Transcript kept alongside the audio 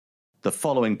The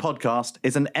following podcast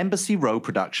is an Embassy Row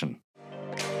production.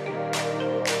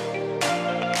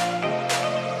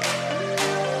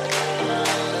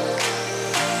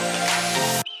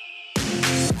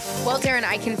 Well, Darren,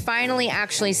 I can finally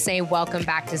actually say welcome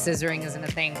back to Scissoring Isn't a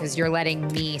Thing because you're letting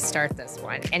me start this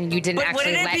one, and you didn't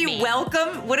actually let me.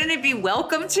 Wouldn't it be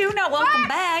welcome to, not welcome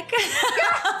back?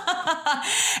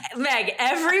 Meg,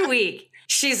 every week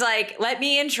she's like, let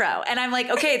me intro. And I'm like,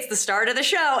 okay, it's the start of the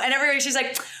show. And every week she's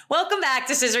like, welcome back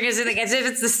to Scissoring Isn't a Thing, as if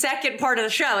it's the second part of the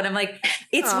show. And I'm like,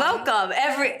 it's welcome.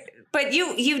 But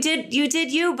you did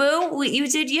you, boo. You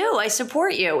did you. I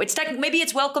support you. Maybe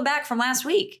it's welcome back from last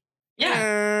week.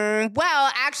 Yeah.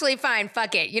 Well, actually, fine.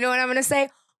 Fuck it. You know what I'm going to say?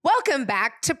 Welcome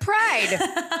back to Pride.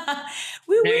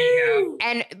 Woo-woo. There you go.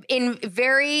 And in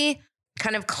very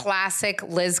kind of classic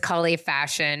Liz Cully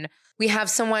fashion, we have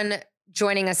someone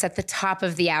joining us at the top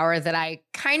of the hour that I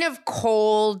kind of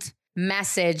cold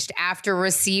messaged after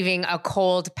receiving a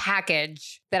cold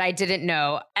package that I didn't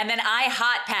know. And then I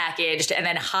hot packaged and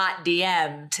then hot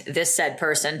DM'd this said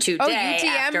person today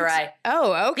after I...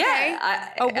 Oh, okay. Yeah,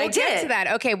 we'll get to that.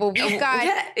 Okay, well, we've got...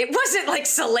 Yeah, it wasn't like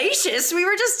salacious. We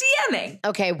were just DMing.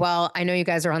 Okay, well, I know you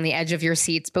guys are on the edge of your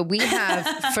seats, but we have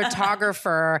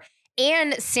photographer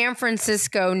and San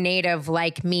Francisco native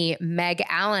like me, Meg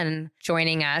Allen,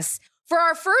 joining us for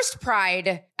our first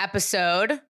Pride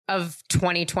episode of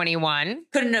 2021.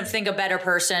 Couldn't have think a better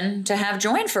person to have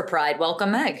joined for Pride.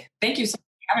 Welcome, Meg. Thank you so much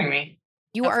for having me.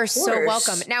 You are so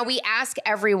welcome. Now, we ask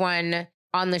everyone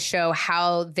on the show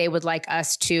how they would like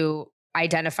us to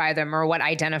identify them or what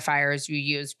identifiers you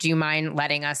use. Do you mind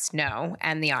letting us know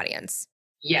and the audience?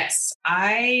 Yes,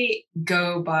 I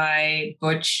go by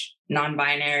butch,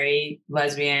 non-binary,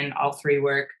 lesbian, all three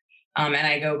work. And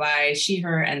I go by she,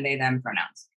 her, and they, them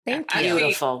pronouns. Thank you.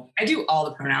 Beautiful. I do all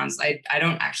the pronouns. I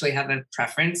don't actually have a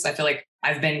preference. I feel like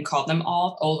I've been called them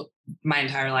all my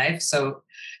entire life. So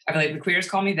I feel like the queers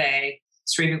call me they,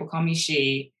 straight people call me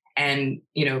she, and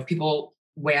people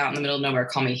way out in the middle of nowhere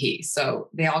call me he. So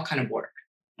they all kind of work.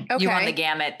 Okay. You run the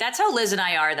gamut. That's how Liz and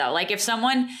I are, though. Like if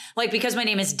someone, because my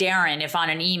name is Darren, if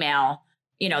on an email,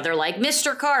 they're like,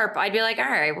 Mr. Carp, I'd be like, all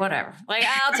right, whatever. Like,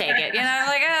 I'll take it.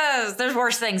 There's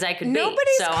worse things I could be.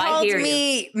 Nobody's so called I hear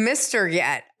me Mr.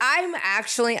 yet.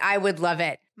 I would love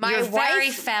it. You're very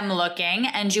femme looking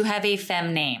and you have a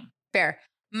femme name. Fair.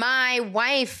 My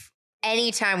wife,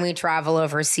 anytime we travel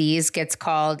overseas, gets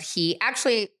called he.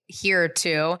 Actually, here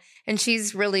too. And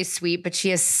she's really sweet, but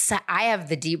I have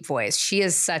the deep voice. She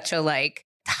is such a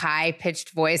high-pitched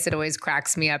voice. It always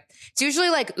cracks me up. It's usually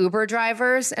like Uber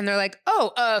drivers and they're like,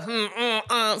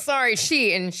 sorry,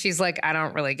 she. And she's like, I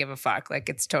don't really give a fuck.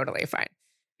 It's totally fine.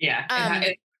 Yeah.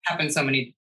 It happens so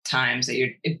many times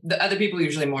that the other people are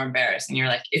usually more embarrassed and you're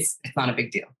like, it's not a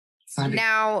big deal.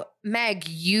 Now, Meg,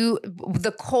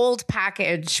 the cold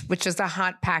package, which is a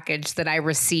hot package that I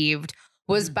received,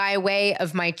 was by way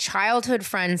of my childhood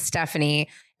friend, Stephanie.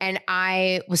 And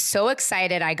I was so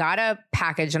excited. I got a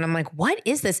package and I'm like, what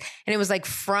is this? And it was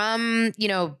from,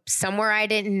 somewhere I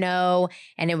didn't know.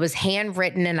 And it was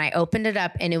handwritten and I opened it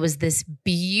up and it was this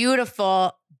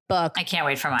beautiful book. I can't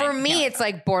wait for mine. For me, it's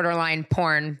borderline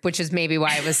porn, which is maybe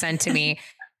why it was sent to me.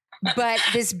 But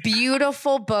this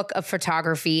beautiful book of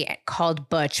photography called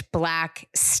Butch, Black,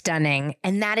 Stunning.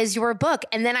 And that is your book.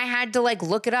 And then I had to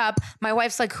look it up. My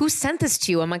wife's like, who sent this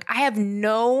to you? I'm like, I have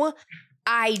no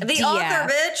idea. The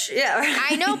author, bitch. Yeah.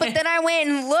 I know, but then I went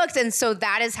and looked. And so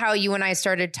that is how you and I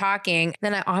started talking.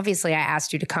 Then I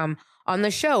asked you to come on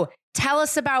the show. Tell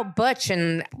us about Butch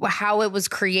and how it was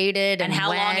created and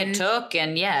how long it took.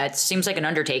 And it seems like an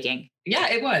undertaking. Yeah,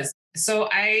 it was. So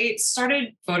I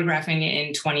started photographing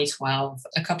in 2012.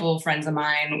 A couple of friends of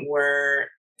mine were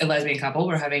a lesbian couple,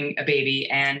 were having a baby,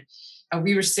 and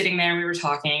we were sitting there and we were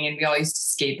talking and we all used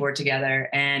to skateboard together.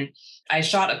 And I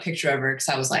shot a picture of her because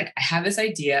I was like, I have this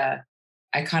idea.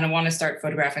 I kind of want to start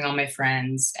photographing all my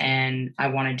friends and I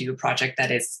want to do a project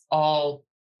that is all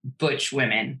butch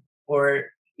women, or,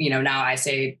 now I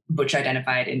say butch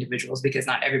identified individuals because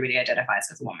not everybody identifies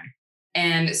as a woman.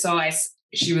 And so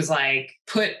she was like,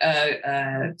 put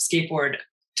a skateboard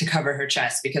to cover her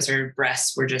chest because her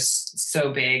breasts were just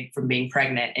so big from being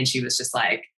pregnant. And she was just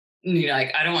like,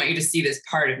 I don't want you to see this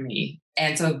part of me.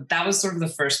 And so that was sort of the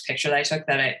first picture that I took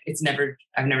that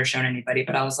I've never shown anybody,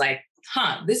 but I was like,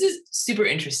 this is super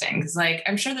interesting. Because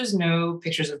I'm sure there's no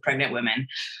pictures of pregnant women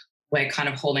kind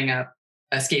of holding up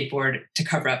a skateboard to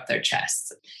cover up their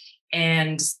chests.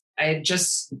 And I had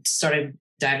just started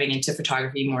diving into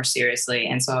photography more seriously.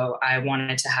 And so I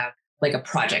wanted to have a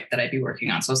project that I'd be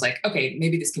working on. So I was like, okay,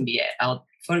 maybe this can be it. I'll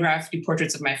photograph, do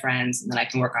portraits of my friends, and then I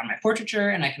can work on my portraiture.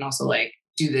 And I can also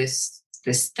do this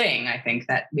this thing, I think,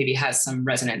 that maybe has some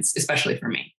resonance, especially for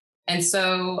me. And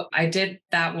so I did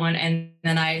that one. And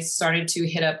then I started to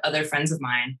hit up other friends of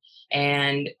mine.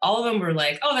 And all of them were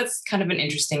like, oh, that's kind of an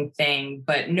interesting thing.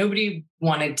 But nobody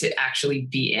wanted to actually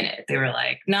be in it. They were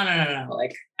like, no.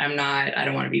 Like, I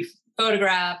don't want to be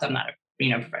photographed. I'm not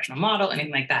a professional model,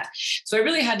 anything like that. So I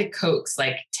really had to coax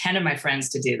like 10 of my friends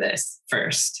to do this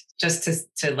first, just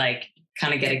to like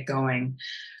kind of get it going.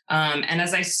 And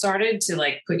as I started to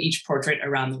like put each portrait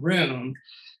around the room,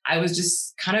 I was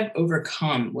just kind of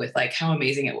overcome with like how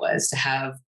amazing it was to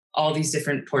have all these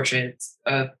different portraits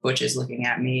of butches looking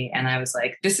at me. And I was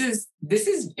like, this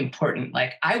is important.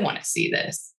 Like, I want to see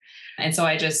this. And so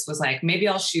I just was like, maybe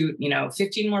I'll shoot,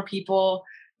 15 more people.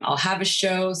 I'll have a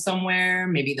show somewhere,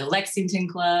 maybe the Lexington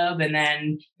Club, and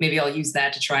then maybe I'll use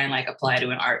that to try and like apply to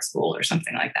an art school or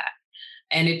something like that.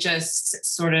 And it just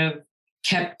sort of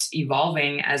kept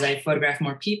evolving as I photographed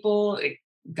more people. It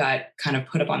got kind of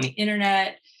put up on the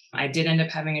internet. I did end up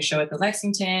having a show at the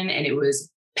Lexington, and it was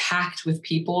packed with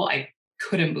people. I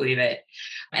couldn't believe it.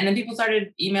 And then people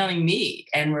started emailing me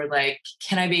and were like,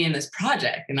 can I be in this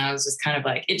project? And I was just kind of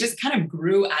like, it just kind of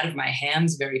grew out of my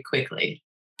hands very quickly.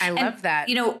 I love that.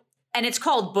 And it's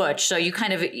called butch. So you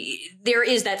kind of, there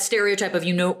is that stereotype of,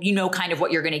 kind of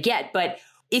what you're going to get. But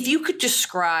if you could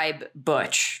describe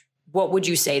butch, what would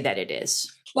you say that it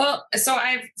is? Well, so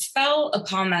I fell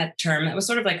upon that term. It was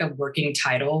sort of like a working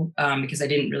title because I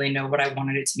didn't really know what I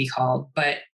wanted it to be called.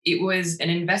 But it was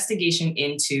an investigation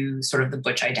into sort of the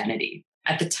butch identity.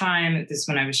 At the time, this is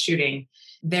when I was shooting,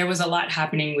 there was a lot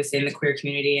happening within the queer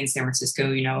community in San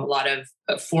Francisco. A lot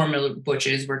of former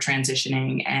butches were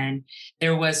transitioning, and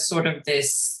there was sort of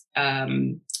this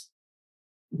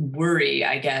worry,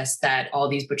 I guess, that all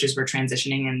these butches were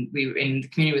transitioning and the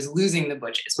community was losing the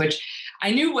butches, which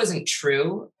I knew wasn't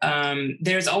true.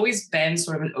 There's always been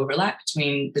sort of an overlap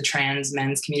between the trans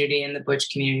men's community and the butch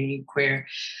community, queer.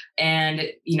 And,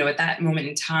 at that moment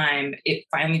in time, it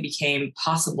finally became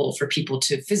possible for people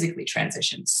to physically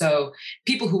transition. So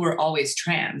people who were always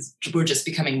trans were just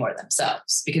becoming more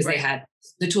themselves because they had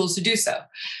the tools to do so.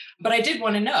 But I did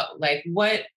want to know, like,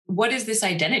 what is this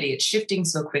identity? It's shifting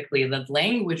so quickly. The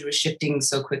language was shifting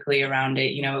so quickly around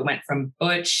it. It went from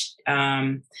butch,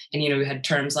 and, we had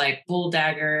terms like bull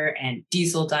dagger and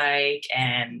diesel dyke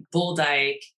and bull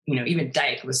dyke. Even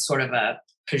dyke was sort of a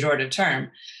pejorative term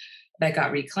that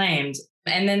got reclaimed.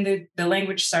 And then the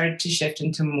language started to shift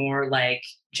into more like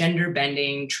gender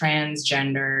bending,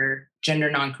 transgender, gender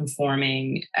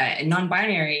nonconforming, and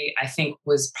non-binary, I think,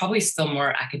 was probably still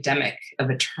more academic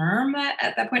of a term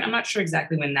at that point. I'm not sure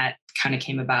exactly when that kind of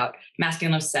came about.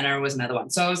 Masculine of center was another one.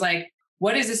 So I was like,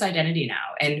 what is this identity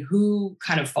now? And who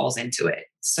kind of falls into it?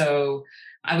 So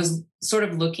I was sort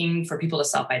of looking for people to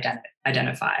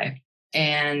self-identify.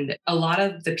 And a lot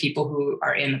of the people who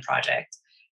are in the project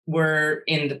were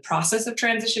in the process of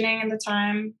transitioning at the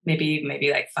time,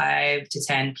 maybe like 5 to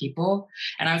 10 people.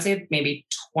 And I would say maybe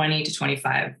 20 to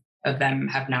 25 of them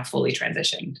have now fully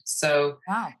transitioned. So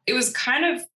It was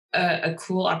kind of a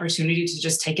cool opportunity to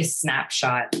just take a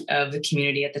snapshot of the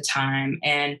community at the time.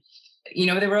 And,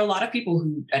 there were a lot of people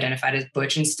who identified as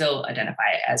butch and still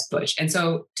identify as butch. And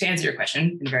so to answer your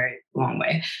question in a very long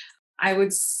way, I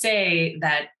would say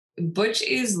that butch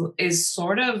is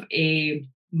sort of a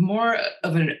more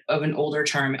of an older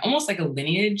term, almost like a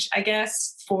lineage, I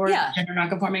guess, for gender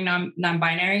nonconforming,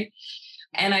 non-binary.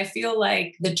 And I feel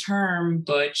like the term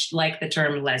butch, like the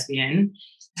term lesbian,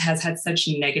 has had such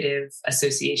negative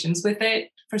associations with it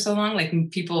for so long. Like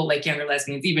people, like younger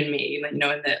lesbians, even me, like, in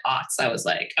the aughts, I was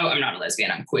like, oh, I'm not a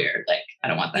lesbian, I'm queer. Like, I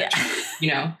don't want that.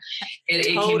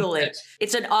 It totally.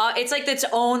 It's like its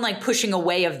own like pushing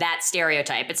away of that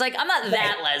stereotype. It's like, I'm not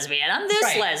that lesbian. I'm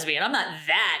this lesbian. I'm not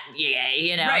that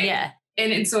gay, Right. Yeah.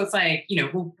 And so it's like,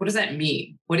 well, what does that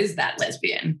mean? What is that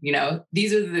lesbian?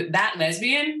 These are that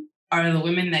lesbian are the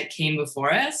women that came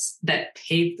before us that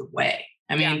paved the way.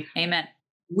 I mean, amen.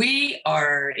 We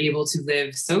are able to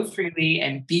live so freely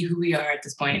and be who we are at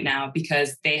this point now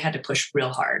because they had to push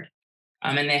real hard.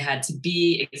 And they had to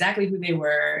be exactly who they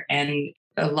were. And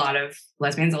a lot of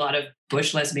lesbians, a lot of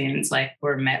butch lesbians, like,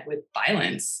 were met with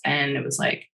violence. And it was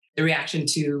like the reaction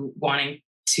to wanting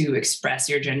to express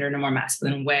your gender in a more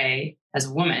masculine way as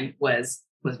a woman was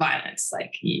violence.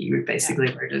 Like, you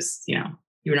basically were just,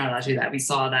 you were not allowed to do that. We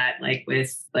saw that like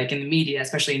with like in the media,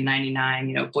 especially in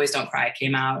 99, Boys Don't Cry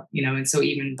came out, and so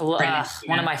even one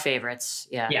of my favorites.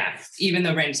 Yeah. Yeah. Even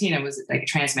though Brantina was like a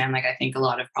trans man, like I think a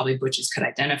lot of probably butches could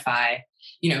identify,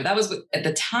 that was at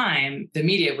the time, the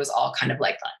media was all kind of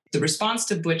like that. The response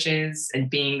to butches and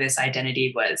being this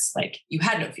identity was like, you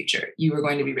had no future. You were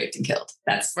going to be raped and killed.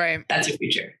 That's your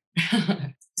future.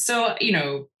 So,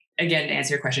 again, to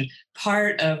answer your question,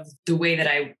 part of the way that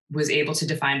I was able to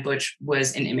define butch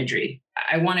was in imagery.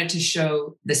 I wanted to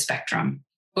show the spectrum.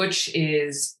 Butch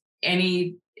is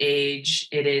any age,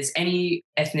 it is any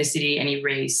ethnicity, any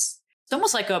race. It's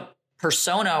almost like a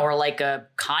persona or like a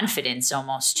confidence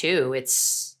almost too.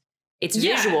 It's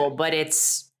visual, but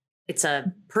it's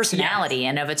a personality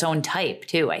and of its own type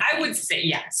too. I would say,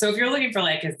 yeah. So if you're looking for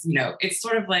like, it's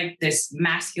sort of like this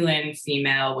masculine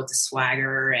female with a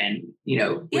swagger and,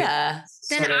 yeah.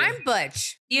 Then I'm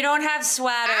butch. You don't have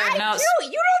swagger. You don't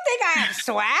think I have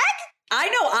swag? I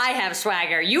know I have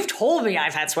swagger. You've told me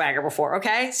I've had swagger before,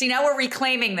 okay? See, now we're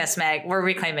reclaiming this, Meg. We're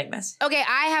reclaiming this. Okay,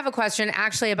 I have a question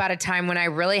actually about a time when I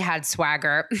really had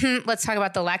swagger. Let's talk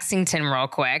about the Lexington real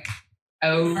quick.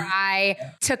 Oh. I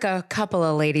took a couple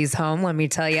of ladies home, let me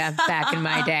tell you, back in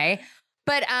my day.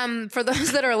 But for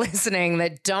those that are listening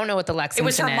that don't know what the Lexington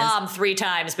is. It was her mom 3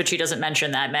 times, but she doesn't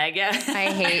mention that, Meg. I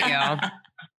hate you.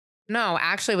 No,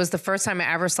 actually, it was the first time I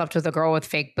ever slept with a girl with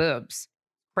fake boobs.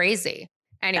 Crazy.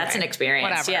 Anyway, that's an experience.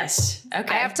 Whatever. Yes.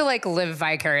 Okay. I have to live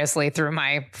vicariously through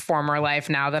my former life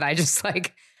now that I just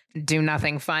do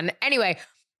nothing fun. Anyway,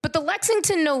 but the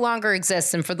Lexington no longer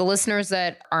exists. And for the listeners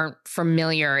that aren't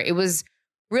familiar, it was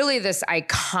really this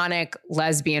iconic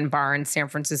lesbian bar in San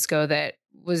Francisco that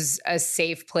was a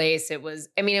safe place. It was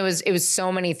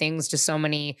so many things to so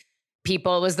many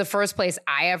people. It was the first place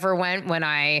I ever went when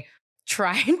I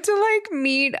tried to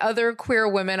meet other queer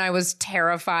women. I was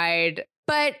terrified.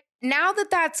 But now that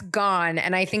that's gone,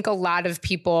 and I think a lot of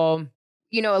people,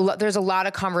 there's a lot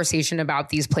of conversation about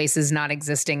these places not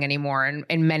existing anymore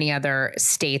in many other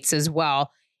states as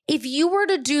well. If you were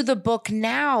to do the book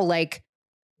now,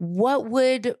 what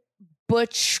would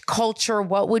butch culture,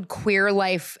 what would queer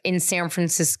life in San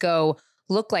Francisco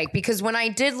look like? Because when I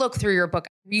did look through your book,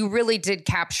 you really did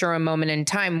capture a moment in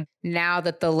time now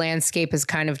that the landscape has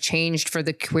kind of changed for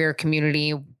the queer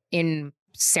community in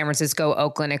San Francisco,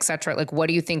 Oakland, et cetera. What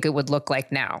do you think it would look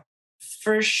like now?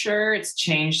 For sure, it's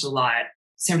changed a lot.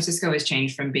 San Francisco has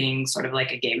changed from being sort of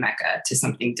like a gay mecca to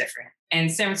something different.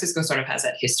 And San Francisco sort of has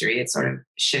that history. It sort of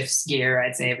shifts gear,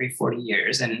 I'd say, every 40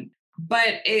 years.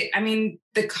 But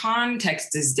the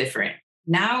context is different.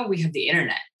 Now we have the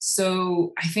internet.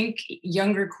 So I think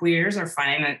younger queers are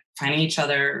finding each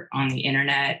other on the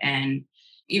internet, and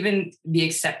even the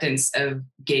acceptance of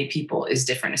gay people is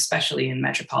different, especially in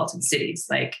metropolitan cities.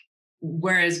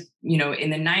 Whereas, in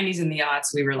the 90s and the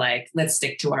aughts, we were like, let's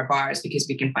stick to our bars because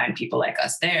we can find people like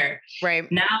us there. Right.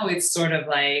 Now it's sort of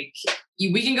like,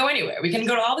 we can go anywhere. We can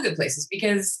go to all the good places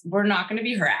because we're not going to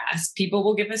be harassed. People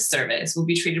will give us service. We'll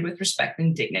be treated with respect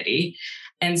and dignity.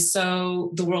 And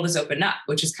so the world has opened up,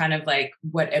 which is kind of like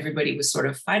what everybody was sort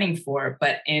of fighting for.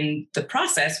 But in the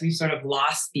process, we've sort of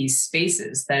lost these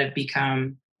spaces that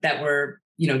were,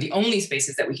 the only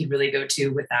spaces that we could really go to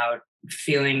without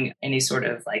feeling any sort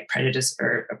of prejudice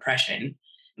or oppression.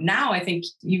 Now, I think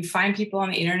you find people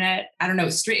on the internet. I don't know,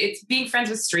 it's being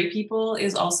friends with straight people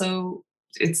is also,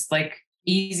 it's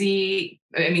easy.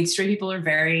 Straight people are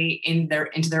very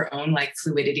into their own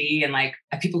fluidity, and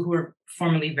people who are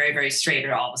formerly very, very straight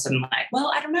are all of a sudden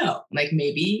well, I don't know,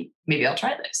 maybe I'll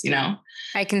try this,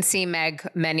 I can see, Meg,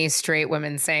 many straight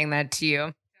women saying that to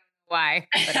you. Why?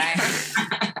 But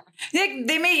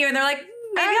they meet you and they're like,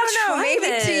 maybe I don't know, maybe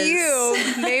this. to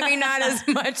you, maybe not as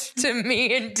much to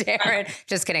me and Darren.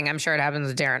 Just kidding. I'm sure it happens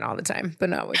with Darren all the time, but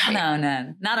not with me. No,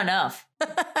 not enough.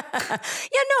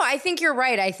 I think you're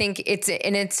right. I think it's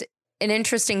an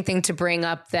interesting thing to bring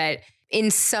up that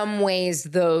in some ways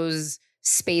those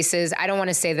spaces, I don't want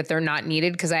to say that they're not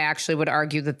needed because I actually would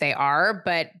argue that they are,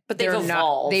 but they've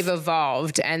evolved. They've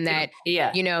evolved, and that,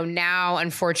 now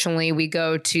unfortunately we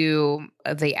go to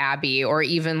the Abbey or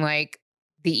even the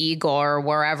Eagle or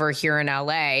wherever here in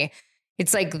LA.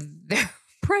 It's they're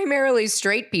primarily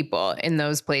straight people in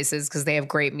those places because they have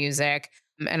great music.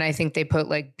 And I think they put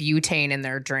butane in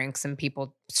their drinks, and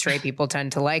straight people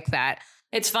tend to like that.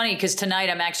 It's funny because tonight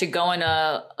I'm actually going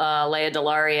to Lea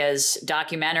DeLaria's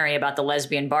documentary about the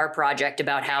Lesbian Bar Project,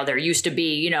 about how there used to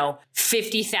be,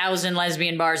 50,000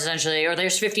 lesbian bars essentially, or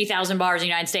there's 50,000 bars in the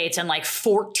United States, and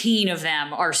 14 of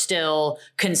them are still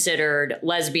considered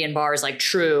lesbian bars,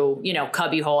 true,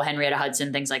 Cubbyhole, Henrietta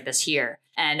Hudson, things like this here.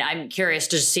 And I'm curious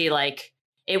to see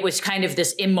it was kind of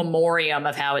this in memoriam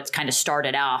of how it's kind of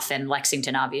started off, and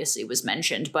Lexington obviously was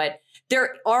mentioned, but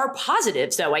there are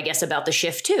positives, though, I guess, about the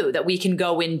shift, too, that we can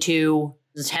go into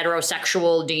this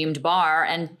heterosexual deemed bar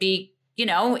and be,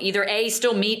 either A,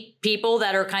 still meet people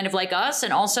that are kind of like us,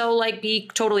 and also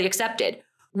be totally accepted.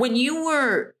 When you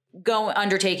were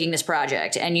undertaking this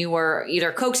project and you were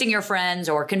either coaxing your friends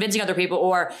or convincing other people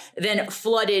or then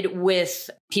flooded with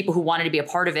people who wanted to be a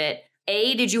part of it,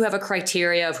 A, did you have a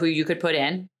criteria of who you could put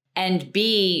in? And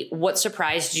B, what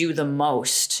surprised you the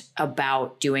most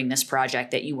about doing this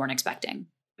project that you weren't expecting?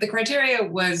 The criteria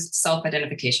was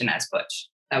self-identification as Butch.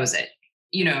 That was it.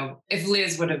 You know, if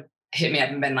Liz would have hit me up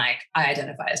and been like, I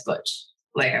identify as Butch,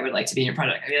 like, I would like to be in your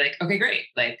project, I'd be like, okay, great.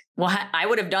 Like, well, I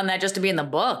would have done that just to be in the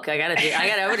book. I would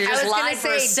have just lied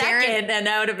for a second and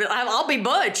I would have been, I'll be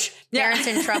Butch. Darren's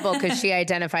in trouble because she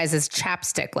identifies as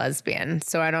chapstick lesbian.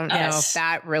 So I don't know if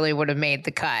that really would have made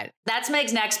the cut. That's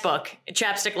Meg's next book,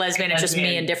 Chapstick Lesbian. It's just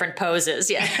me in different poses.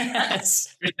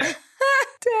 Yes.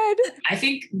 Dead. I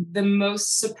think the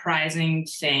most surprising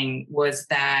thing was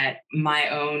that my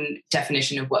own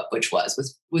definition of what Butch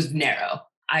was narrow.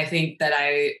 I think that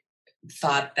I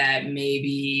thought that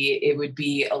maybe it would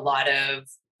be a lot of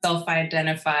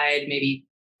self-identified, maybe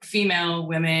female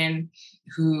women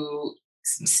who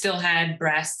still had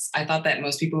breasts. I thought that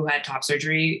most people who had top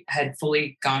surgery had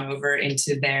fully gone over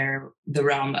into the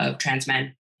realm of trans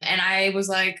men. And I was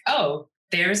like, oh,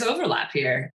 there's overlap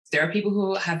here. There are people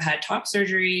who have had top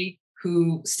surgery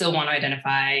who still want to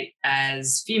identify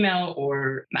as female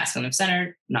or masculine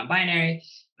centered, non-binary,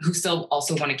 who still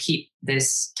also want to keep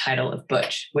this title of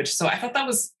Butch, so I thought that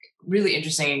was really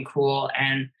interesting and cool.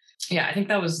 And yeah, I think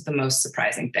that was the most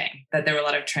surprising thing, that there were a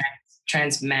lot of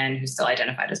trans men who still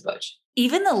identified as Butch.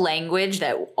 Even the language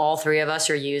that all three of us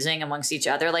are using amongst each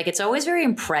other, like, it's always very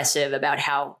impressive about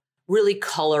how really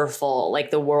colorful,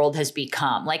 like, the world has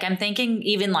become. Like, I'm thinking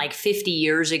even like 50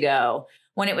 years ago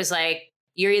when it was like,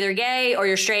 you're either gay or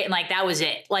you're straight. And like, that was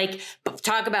it. Like,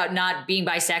 talk about not being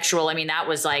bisexual. I mean, that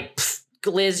was like,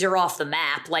 Liz, you're off the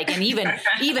map. Like, and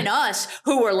even us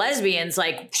who were lesbians,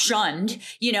 like, shunned,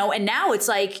 you know, and now it's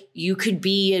like, you could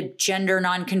be a gender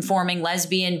non-conforming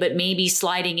lesbian, but maybe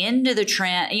sliding into the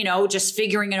trans, you know, just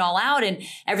figuring it all out. And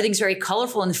everything's very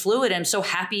colorful and fluid. And I'm so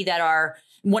happy that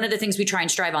one of the things we try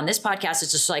and strive on this podcast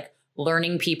is just like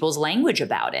learning people's language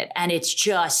about it. And it's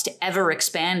just ever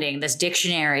expanding, this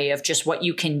dictionary of just what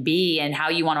you can be and how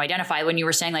you want to identify. When you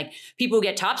were saying like people who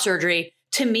get top surgery,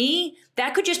 to me,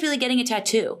 that could just be like getting a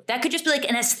tattoo. That could just be like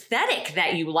an aesthetic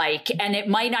that you like. And it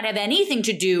might not have anything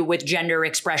to do with gender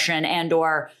expression and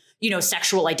or, you know,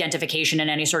 sexual identification in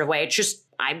any sort of way. It's just,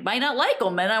 I might not like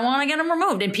them and I want to get them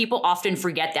removed. And people often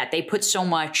forget that. They put so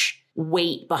much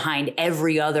weight behind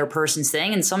every other person's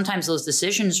thing. And sometimes those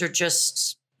decisions are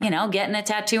just, you know, getting a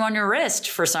tattoo on your wrist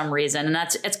for some reason. And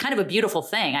it's kind of a beautiful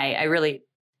thing. I really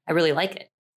like it.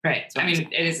 Right. I mean,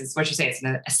 it's what you say, it's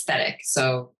an aesthetic.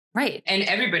 So right. And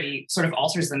everybody sort of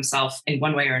alters themselves in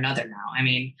one way or another now. I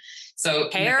mean, so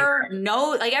hair,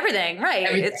 like everything,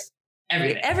 right?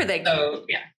 Everything. So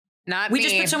yeah. Not we me.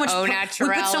 Just put so much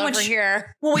natural over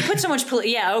here. Well, we put so much.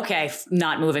 Yeah, okay.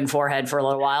 Not moving forehead for a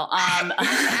little while. It's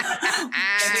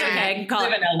okay. I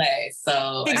live in LA,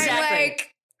 so exactly.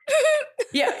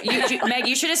 Yeah, Meg,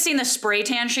 you should have seen the spray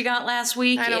tan she got last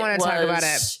week. I don't want to talk about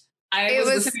it. I was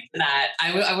listening to that.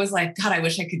 I was like, God, I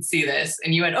wish I could see this.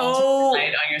 And you had also relied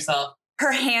on yourself.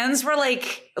 Her hands were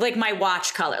like my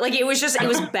watch color. Like it was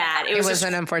bad. It was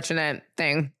an unfortunate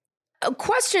thing. A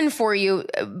question for you.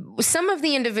 Some of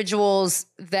the individuals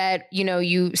that, you know,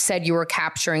 you said you were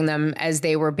capturing them as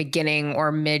they were beginning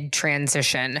or mid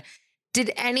transition.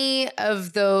 Did any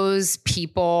of those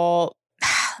people,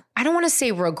 I don't want to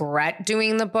say regret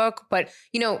doing the book, but,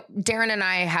 you know, Darren and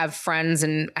I have friends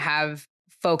and have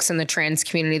folks in the trans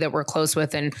community that we're close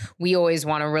with. And we always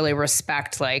want to really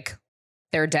respect like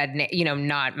their dead, you know,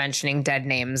 not mentioning dead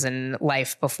names in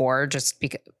life before, just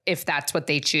because if that's what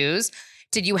they choose.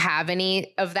 Did you have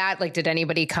any of that? Like, did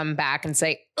anybody come back and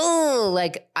say, oh,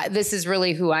 like this is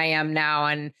really who I am now.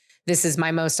 And this is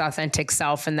my most authentic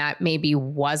self. And that maybe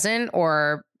wasn't,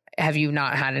 or have you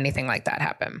not had anything like that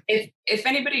happen? If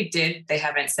anybody did, they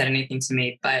haven't said anything to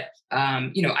me, but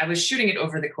you know, I was shooting it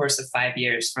over the course of 5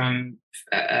 years from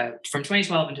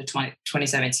 2012 into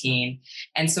 2017.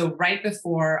 And so right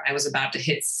before I was about to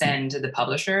hit send to the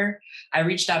publisher, I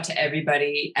reached out to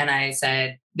everybody and I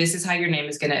said, this is how your name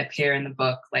is going to appear in the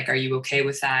book. Like, are you okay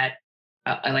with that?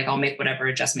 I'll make whatever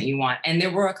adjustment you want. And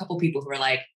there were a couple people who were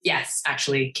like, yes,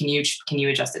 actually, can you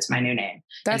adjust it to my new name?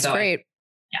 That's great.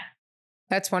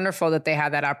 That's wonderful that they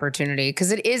had that opportunity,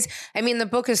 because it is, I mean, the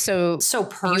book is so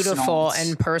beautiful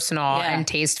and personal and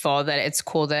tasteful that it's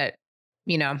cool that,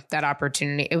 you know, that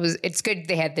opportunity. It's good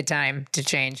they had the time to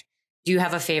change. Do you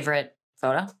have a favorite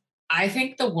photo? I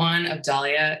think the one of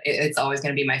Dahlia, it's always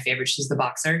going to be my favorite. She's the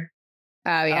boxer.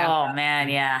 Oh yeah. Oh man.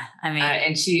 Yeah. I mean,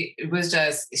 and she's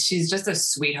just a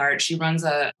sweetheart. She runs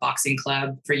a boxing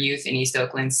club for youth in East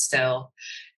Oakland still.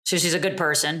 So she's a good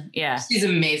person. Yeah. She's an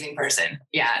amazing person.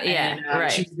 Yeah. Yeah. And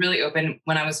Right. she was really open.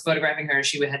 When I was photographing her,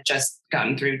 she had just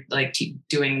gotten through like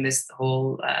doing this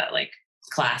whole like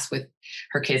class with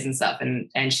her kids and stuff.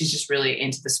 And she's just really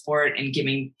into the sport and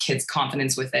giving kids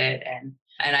confidence with it.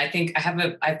 And I think I have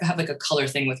like a color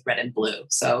thing with red and blue.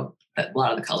 So a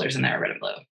lot of the colors in there are red and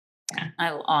blue.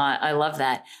 Yeah. I love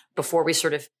that. Before we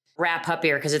sort of wrap up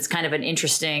here, because it's kind of an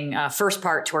interesting first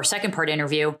part to our second part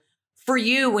interview. For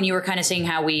you, when you were kind of saying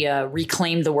how we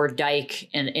reclaimed the word dyke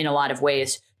in a lot of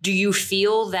ways, do you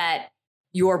feel that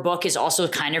your book is also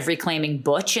kind of reclaiming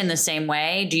butch in the same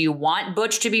way? Do you want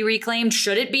butch to be reclaimed?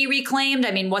 Should it be reclaimed?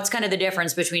 I mean, what's kind of the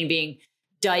difference between being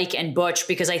dyke and butch?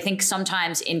 Because I think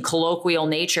sometimes in colloquial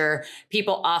nature,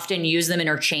 people often use them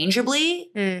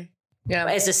interchangeably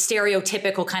as a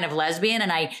stereotypical kind of lesbian.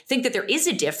 And I think that there is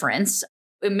a difference.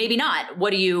 Maybe not. What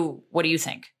do you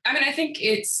think? I mean, I think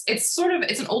it's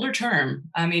an older term.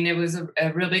 I mean, it was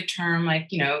a real big term, like,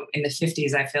 you know, in the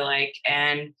 50s, I feel like.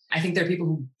 And I think there are people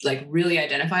who like really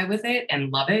identify with it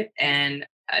and love it. And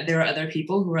there are other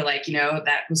people who are like, you know,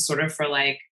 that was sort of for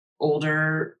like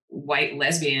older white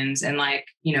lesbians. And like,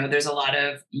 you know, there's a lot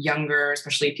of younger,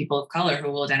 especially people of color,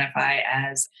 who will identify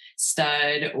as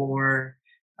stud or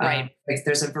like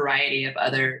there's a variety of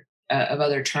other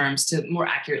terms to more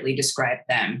accurately describe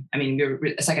them. I mean,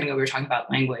 a second ago, we were talking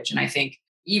about language. And I think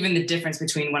even the difference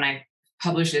between when I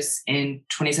published this in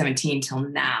 2017 till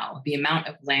now, the amount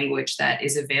of language that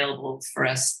is available for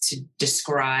us to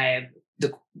describe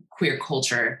the queer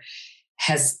culture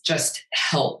has just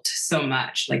helped so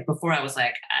much. Like before I was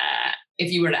like,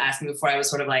 if you were to ask me before, I was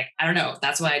sort of like, I don't know.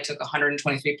 That's why I took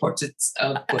 123 portraits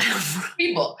of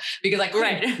people, because I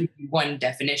couldn't give you one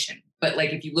definition. But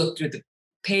like, if you look through the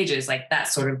pages, like that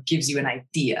sort of gives you an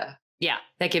idea. Yeah,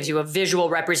 that gives you a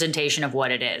visual representation of what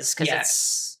it is,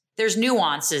 because there's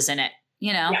nuances in it,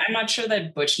 you know. Yeah, I'm not sure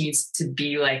that butch needs to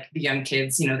be like the young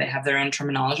kids, you know, they have their own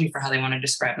terminology for how they want to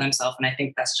describe themselves, and I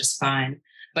think that's just fine.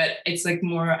 But it's like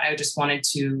more, I just wanted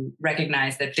to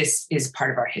recognize that this is part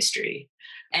of our history.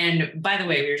 And by the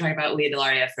way, we were talking about Lea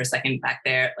DeLaria for a second back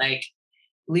there. Like,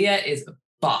 Lea is a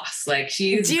boss. Like,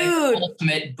 she's the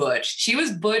ultimate butch. She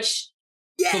was butch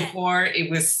before it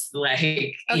was like,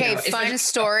 okay, you know, fun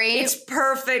story. It's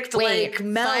perfect. Wait, like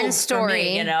meld fun story,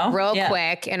 me, you know, real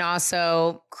quick. And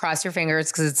also cross your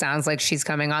fingers because it sounds like she's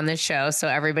coming on this show. So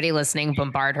everybody listening,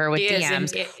 bombard her with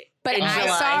DMs. But I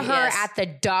saw her at the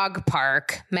dog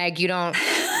park. Meg, you don't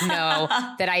know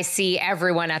that I see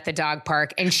everyone at the dog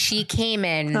park. And she came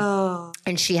in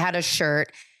and she had a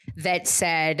shirt that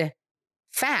said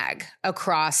fag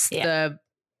across the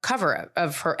cover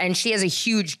of her. And she has a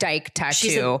huge dyke tattoo.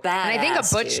 She's a badass, and I think a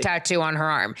butch tattoo on her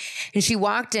arm. And she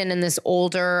walked in this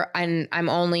older, and I'm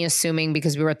only assuming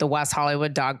because we were at the West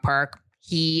Hollywood dog park,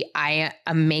 I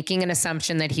am making an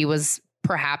assumption that he was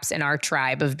perhaps in our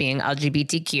tribe of being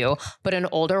LGBTQ, but an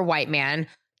older white man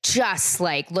just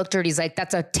like looked at her. He's like,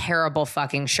 that's a terrible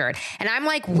fucking shirt. And I'm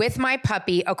like with my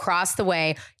puppy across the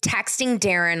way, texting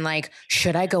Darren, like,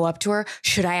 should I go up to her?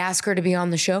 Should I ask her to be on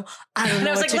the show? I don't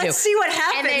know what to do. Let's see what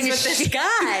happens with this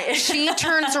guy. She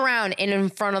turns around and in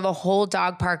front of the whole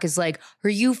dog park is like,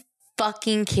 are you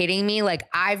fucking kidding me? Like,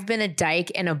 I've been a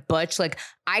dyke and a butch. Like,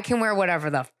 I can wear whatever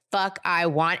the fuck I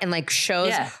want, and like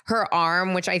shows her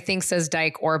arm, which I think says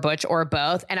dyke or butch or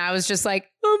both. And I was just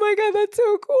like, oh my God, that's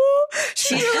so cool.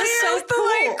 She really is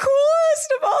the like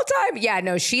coolest of all time. Yeah,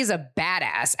 no, she's a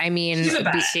badass. I mean,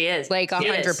 she is like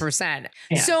 100%.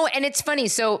 Yeah. So, and it's funny.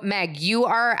 So Meg, you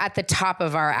are at the top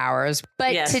of our hours,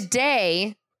 but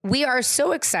today we are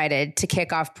so excited to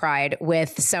kick off Pride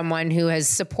with someone who has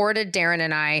supported Darren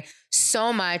and I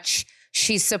so much.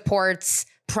 She supports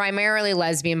primarily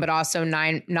lesbian, but also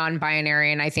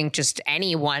non-binary, and I think just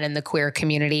anyone in the queer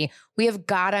community. We have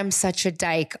got I'm Such a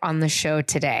Dyke on the show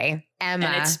today. Emma.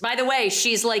 And it's, by the way,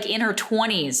 she's like in her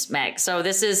 20s, Meg. So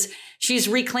she's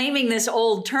reclaiming this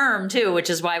old term too, which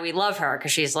is why we love her,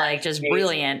 because she's like just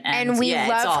brilliant. And we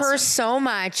love her so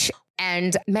much.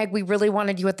 And Meg, we really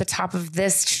wanted you at the top of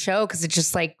this show because it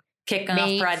just like kicking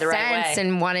off Pride the right way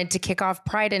and wanted to kick off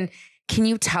Pride. And can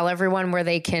you tell everyone where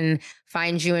they can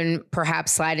find you and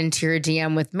perhaps slide into your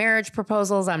DM with marriage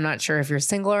proposals? I'm not sure if you're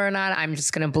single or not. I'm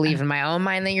just going to believe in my own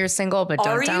mind that you're single, but don't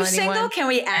tell anyone. Are you single? Can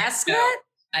we ask that?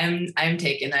 I'm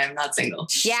taken. I am not single.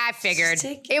 Yeah, I figured.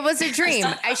 It was a dream.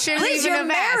 I shouldn't even have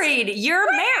married. asked.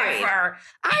 You're married.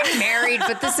 I'm married,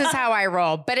 but this is how I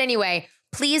roll. But anyway,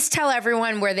 please tell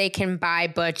everyone where they can buy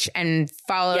Butch and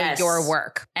follow your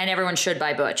work. And everyone should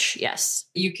buy Butch. Yes.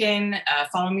 You can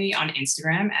follow me on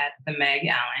Instagram at the Meg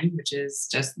Allen, which is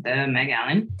just the Meg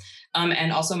Allen.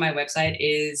 And also my website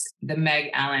is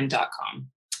themegallen.com.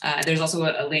 There's also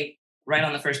a link right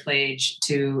on the first page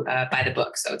to buy the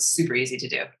book. So it's super easy to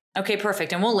do. Okay,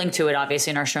 perfect. And we'll link to it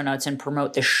obviously in our show notes and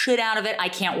promote the shit out of it. I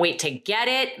can't wait to get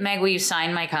it. Meg, will you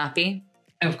sign my copy?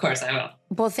 Of course I will.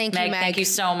 Well, thank you, Meg. Thank you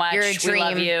so much. You're a dream. We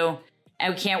love you.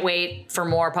 And we can't wait for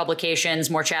more publications,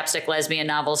 more chapstick lesbian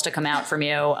novels to come out from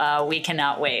you. We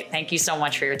cannot wait. Thank you so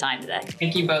much for your time today.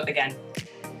 Thank you both again.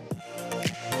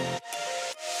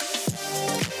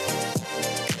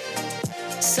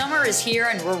 Summer is here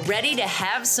and we're ready to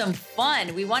have some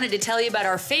fun. We wanted to tell you about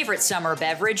our favorite summer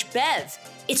beverage, Bev.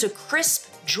 It's a crisp,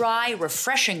 dry,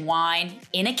 refreshing wine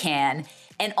in a can,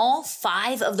 and all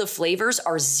 5 of the flavors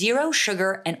are 0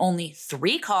 sugar and only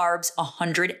 3 carbs,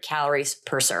 100 calories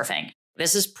per serving.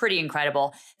 This is pretty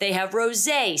incredible. They have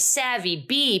rosé, savvy,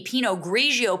 bee, Pinot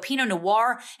Grigio, Pinot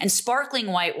Noir, and sparkling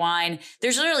white wine.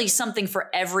 There's literally something for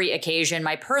every occasion.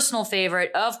 My personal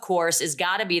favorite, of course, is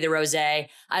gotta be the rosé.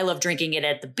 I love drinking it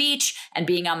at the beach and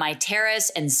being on my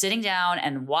terrace and sitting down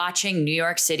and watching New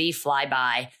York City fly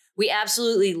by. We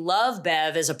absolutely love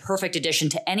Bev as a perfect addition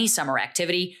to any summer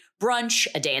activity. Brunch,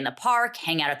 a day in the park,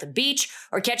 hang out at the beach,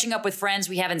 or catching up with friends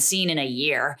we haven't seen in a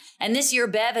year. And this year,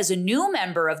 Bev has a new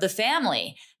member of the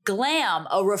family, Glam,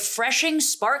 a refreshing,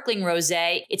 sparkling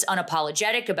rosé. It's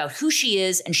unapologetic about who she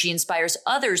is, and she inspires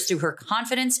others through her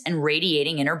confidence and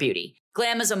radiating inner beauty.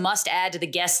 Glam is a must-add to the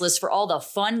guest list for all the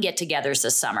fun get-togethers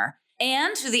this summer.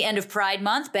 And through the end of Pride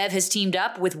Month, Bev has teamed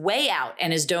up with Way Out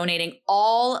and is donating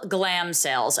all Glam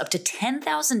sales up to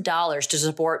 $10,000 to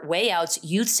support Way Out's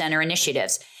youth center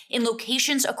initiatives in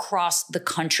locations across the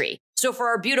country. So for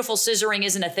our beautiful Scissoring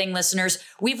Isn't a Thing listeners,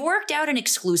 we've worked out an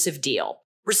exclusive deal.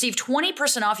 Receive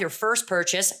 20% off your first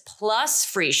purchase plus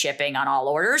free shipping on all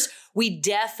orders. We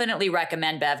definitely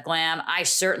recommend Bev Glam. I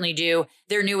certainly do.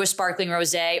 Their newest sparkling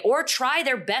rosé, or try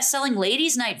their best-selling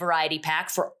Ladies Night variety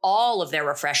pack for all of their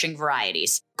refreshing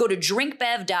varieties. Go to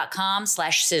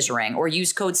drinkbev.com/scissoring or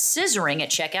use code scissoring at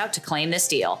checkout to claim this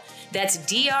deal. That's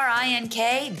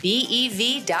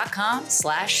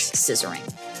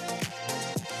drinkbev.com/scissoring.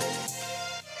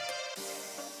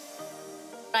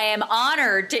 I am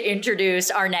honored to introduce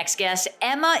our next guest.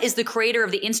 Emma is the creator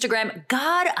of the Instagram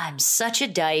God, I'm Such a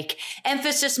Dyke.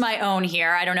 Emphasis my own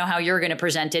here. I don't know how you're going to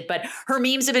present it, but her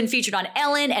memes have been featured on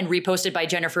Ellen and reposted by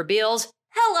Jennifer Beals.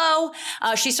 Hello.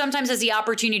 She sometimes has the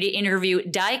opportunity to interview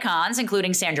dicons,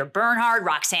 including Sandra Bernhard,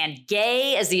 Roxane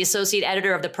Gay as the associate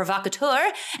editor of The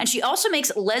Provocateur, and she also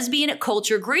makes lesbian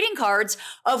culture greeting cards,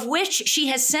 of which she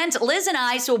has sent Liz and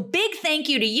I, so big thank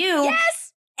you to you. Yes!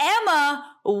 Emma,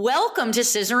 welcome to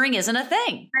Scissoring Isn't a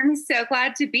Thing. I'm so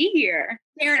glad to be here.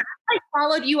 Darren, I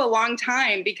followed you a long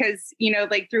time because,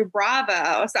 through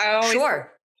Bravo. So I always,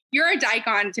 Sure. You're a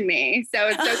dicon to me. So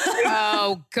it's so great.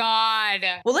 Oh, God.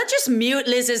 Well, let's just mute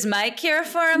Liz's mic here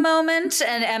for a moment,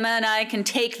 and Emma and I can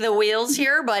take the wheels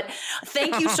here. But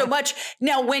thank you so much.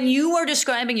 Now, when you were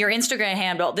describing your Instagram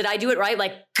handle, did I do it right?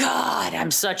 Like, God,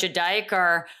 I'm such a dyke,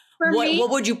 or what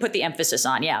would you put the emphasis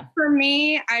on? Yeah. For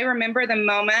me, I remember the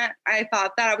moment I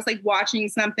thought that I was watching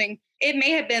something. It may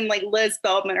have been like Liz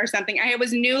Feldman or something. I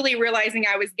was newly realizing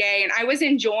I was gay, and I was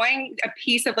enjoying a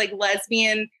piece of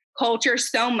lesbian culture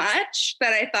so much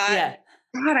that I thought,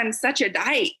 God, I'm such a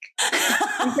dyke.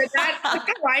 And so that's how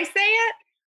I say it.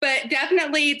 But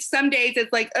definitely some days it's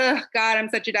oh, God, I'm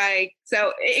such a dyke.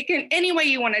 So it can, any way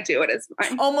you want to do it is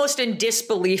fine. Almost in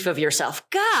disbelief of yourself.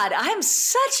 God, I'm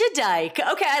such a dyke.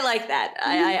 Okay, I like that.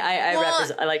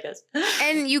 I like this.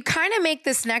 And you kind of make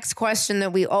this next question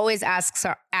that we always ask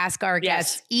our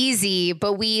guests easy,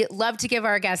 but we love to give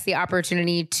our guests the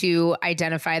opportunity to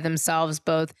identify themselves,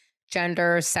 both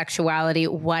gender, sexuality,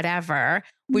 whatever.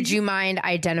 Would you mind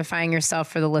identifying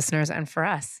yourself for the listeners and for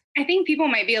us? I think people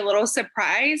might be a little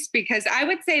surprised because I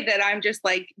would say that I'm just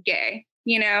gay,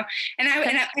 and I'm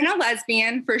a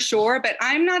lesbian for sure, but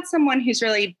I'm not someone who's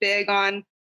really big on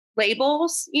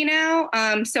labels,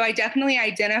 so I definitely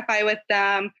identify with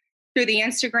them through the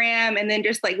Instagram and then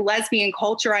just lesbian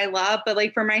culture I love. But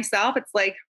for myself, it's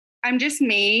I'm just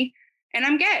me and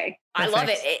I'm gay. I love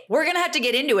it. We're going to have to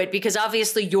get into it because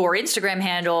obviously your Instagram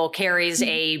handle carries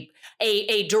a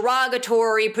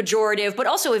derogatory, pejorative, but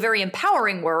also a very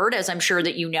empowering word, as I'm sure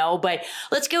that you know. But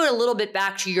let's go a little bit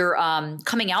back to your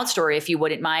coming out story, if you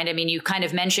wouldn't mind. I mean, you kind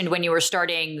of mentioned when you were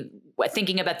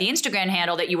thinking about the Instagram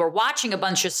handle that you were watching a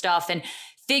bunch of stuff and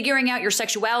figuring out your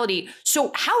sexuality.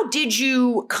 So how did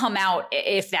you come out,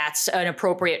 if that's an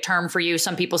appropriate term for you?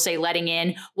 Some people say letting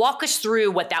in. Walk us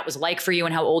through what that was like for you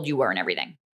and how old you were and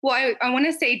everything. Well, I want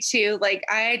to say too,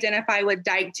 I identify with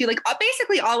dyke too,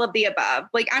 basically all of the above.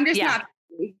 I'm just not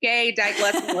gay, dyke,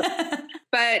 lesbian.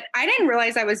 But I didn't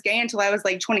realize I was gay until I was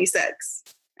 26.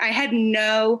 I had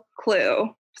no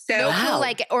clue. So No Wow. clue,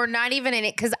 like, or not even in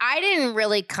it, because I didn't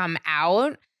really come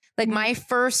out. Like my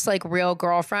first like real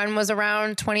girlfriend was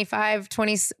around 25,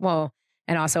 20. Well,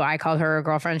 and also I called her a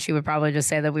girlfriend. She would probably just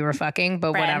say that we were fucking,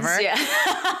 but Friends, whatever. Yeah.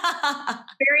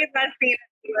 very lesbian.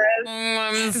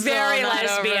 I'm so Very not over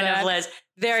lesbian that. of Liz.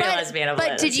 Very lesbian of Liz.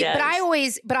 But did you?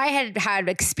 yes. But I had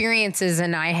experiences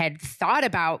and I had thought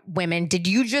about women. Did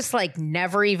you just like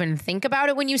never even think about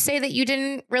it when you say that you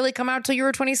didn't really come out till you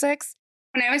were 26?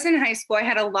 When I was in high school, I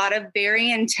had a lot of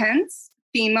very intense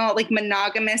female, like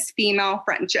monogamous female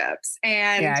friendships.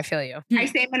 And Yeah, I feel you. I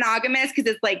say monogamous because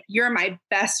it's like, you're my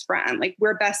best friend. Like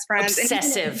we're best friends. And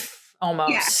Obsessive, almost.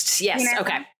 Yeah. Yes. You know?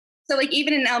 Okay. so like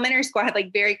even in elementary school, I had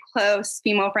like very close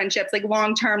female friendships, like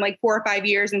long-term, like 4 or 5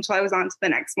 years until I was on to the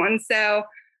next one. So,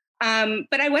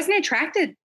 but I wasn't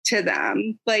attracted to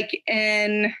them. Like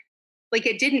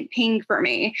it didn't ping for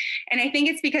me. And I think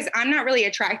it's because I'm not really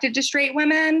attracted to straight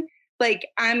women. Like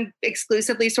I'm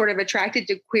exclusively sort of attracted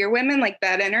to queer women, like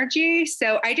that energy.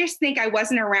 So I just think I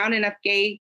wasn't around enough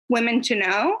gay women to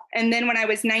know. And then when I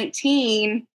was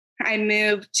 19, I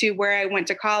moved to where I went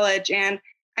to college and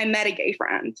I met a gay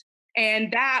friend.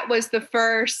 And that was the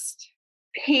first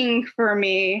ping for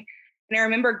me. And I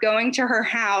remember going to her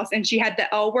house and she had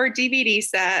the L Word DVD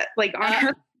set like on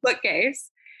her bookcase.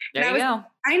 There And you go.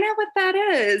 I know what that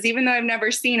is, even though I've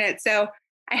never seen it. So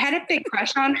I had a big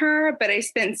crush on her, but I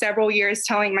spent several years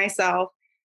telling myself,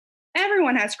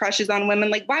 everyone has crushes on women.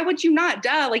 Like, why would you not?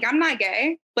 Duh. Like, I'm not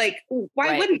gay. Like, why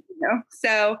Right. wouldn't you?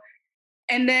 So,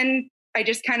 and then I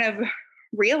just kind of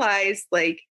realized,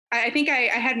 like, I think I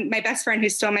had my best friend,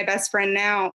 who's still my best friend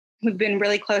now, who've been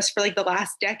really close for like the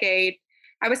last decade.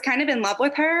 I was kind of in love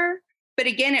with her. But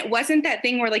again, it wasn't that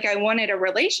thing where like I wanted a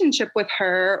relationship with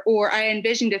her or I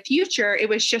envisioned a future. It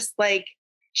was just like,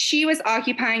 she was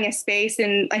occupying a space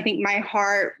in, I think, my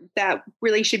heart that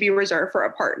really should be reserved for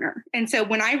a partner. And so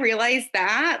when I realized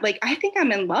that, like, I think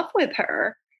I'm in love with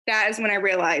her, that is when I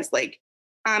realized, like,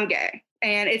 I'm gay.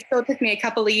 And it still took me a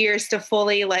couple of years to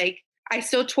fully, like, I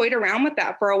still toyed around with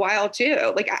that for a while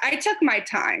too. Like, I took my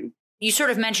time. You sort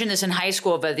of mentioned this in high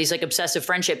school about these like obsessive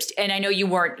friendships. And I know you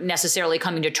weren't necessarily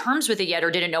coming to terms with it yet or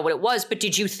didn't know what it was, but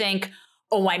did you think,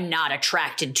 oh, I'm not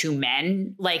attracted to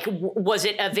men? Like, was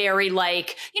it a very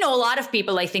like, you know, a lot of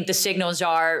people, I think the signals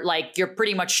are like, you're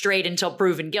pretty much straight until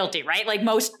proven guilty, right? Like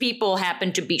most people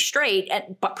happen to be straight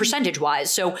but percentage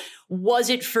wise. So was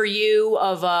it for you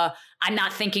of I'm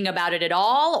not thinking about it at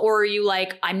all? Or are you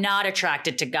like, I'm not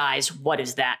attracted to guys? What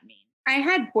does that mean? I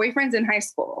had boyfriends in high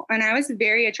school and I was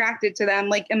very attracted to them,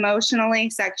 like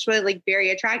emotionally, sexually, like very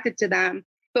attracted to them.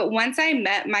 But once I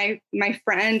met my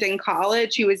friend in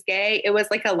college who was gay, it was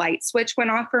like a light switch went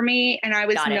off for me and I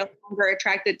was no longer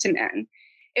attracted to men.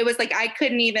 It was like I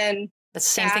couldn't even That's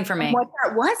the same thing for me. What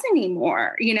that was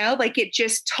anymore, you know, like it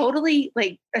just totally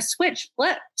like a switch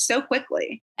flipped so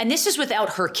quickly. And this is without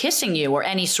her kissing you or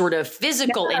any sort of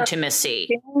physical intimacy.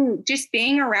 Just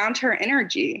being around her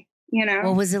energy, you know.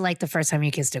 What was it like the first time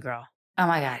you kissed a girl? Oh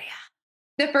my God,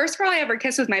 yeah. The first girl I ever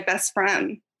kissed was my best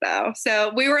friend, though.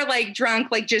 So we were like drunk,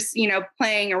 like just, you know,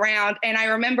 playing around. And I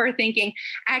remember thinking,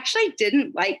 I actually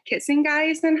didn't like kissing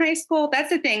guys in high school. That's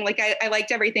the thing. Like I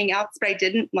liked everything else, but I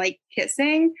didn't like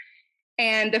kissing.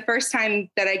 And the first time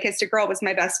that I kissed a girl was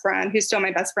my best friend, who's still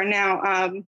my best friend now.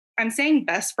 I'm saying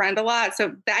best friend a lot.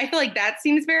 So I feel like that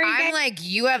seems very I'm gay. like,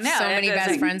 you have so many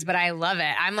best friends, but I love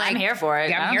it. I'm like, I'm here for it.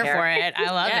 yeah, I'm I here don't for care. it.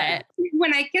 I love Yeah. it.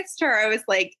 When I kissed her, I was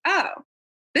like, oh,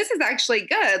 this is actually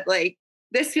good. Like,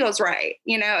 this feels right.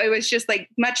 You know, it was just like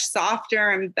much softer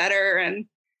and better. And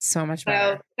So much so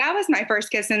better. that was my first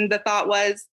kiss. And the thought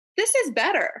was, this is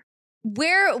better.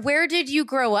 Where did you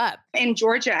grow up? In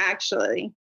Georgia,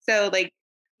 actually. So like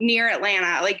near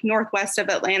Atlanta, like northwest of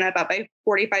Atlanta, about by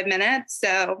 45 minutes.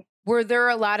 So Were there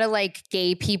a lot of like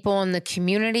gay people in the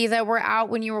community that were out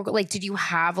when you were like, did you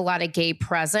have a lot of gay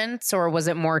presence or was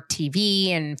it more TV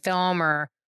and film or?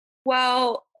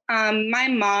 well, my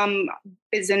mom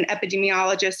is an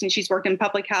epidemiologist and she's worked in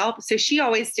public health. So she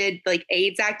always did like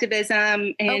AIDS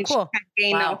activism and cool. she had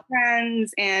gay male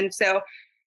friends. And so,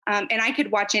 and I could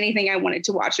watch anything I wanted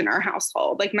to watch in our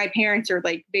household. Like my parents are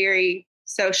like very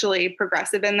socially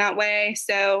progressive in that way.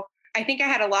 So I think I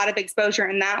had a lot of exposure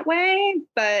in that way.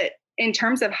 But in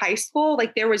terms of high school,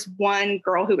 like there was one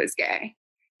girl who was gay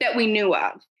that we knew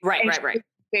of. Right, And right, she right. was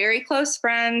very close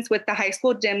friends with the high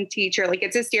school gym teacher. Like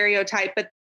it's a stereotype, but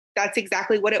that's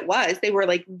exactly what it was. They were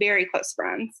like very close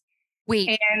friends.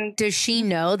 Wait, And does she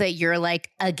know that you're like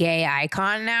a gay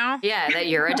icon now? Yeah, that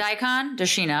you're a daikon. Does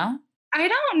she know? I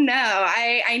don't know.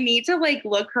 I need to like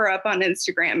look her up on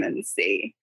Instagram and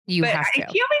see. You But have to. she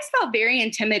always felt very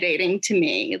intimidating to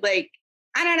me. Like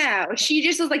I don't know. She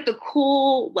just was like the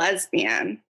cool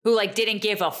lesbian. Who like didn't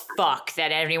give a fuck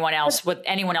that what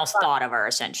anyone else thought of her,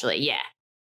 essentially. Yeah.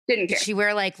 Didn't care. Did she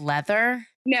wear like leather?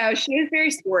 No, she was very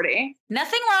sporty.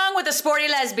 Nothing wrong with a sporty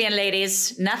lesbian,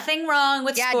 ladies. Nothing wrong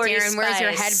with sporty Darren,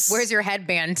 spice. where's your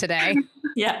headband today?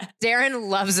 Yeah. Darren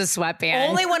loves a sweatband.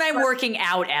 Only when I'm working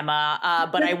out, Emma.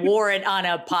 But I wore it on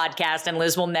a podcast, and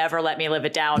Liz will never let me live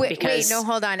it down because no,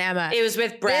 hold on, Emma. it was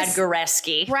with Brad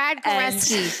Goreski. Brad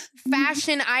Goreski,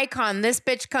 fashion icon. This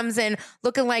bitch comes in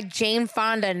looking like Jane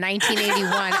Fonda in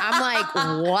 1981. I'm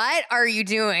like, what are you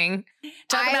doing?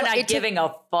 Talk about not giving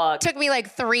a fuck. Took me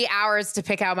like 3 hours to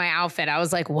pick out my outfit. I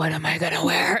was like, what am I going to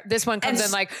wear? This one comes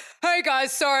in like, hey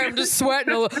guys, sorry, I'm just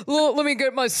sweating a little. Let me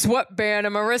get my sweatband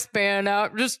and my wristband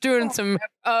out. Just doing some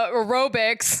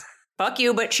aerobics. Fuck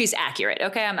you, but she's accurate.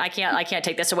 Okay, I can't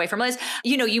take this away from Liz.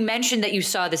 You know, you mentioned that you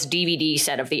saw this DVD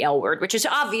set of The L Word, which is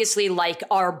obviously like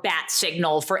our bat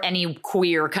signal for any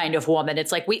queer kind of woman.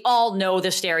 It's like we all know the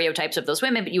stereotypes of those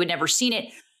women, but you had never seen it.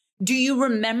 Do you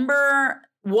remember?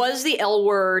 Was The L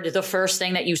Word the first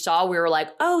thing that you saw? We were like,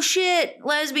 oh shit,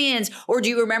 lesbians. Or do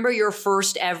you remember your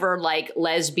first ever like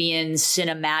lesbian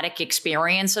cinematic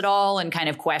experience at all and kind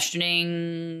of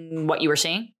questioning what you were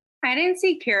seeing? I didn't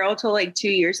see Carol till like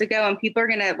 2 years ago, and people are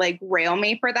going to like rail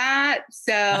me for that.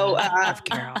 So I love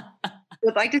Carol.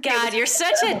 Would like to God, you're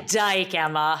such a dyke,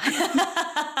 Emma.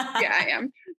 Yeah, I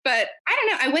am. But I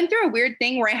don't know. I went through a weird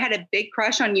thing where I had a big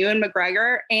crush on Ewan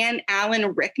McGregor and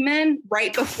Alan Rickman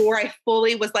right before I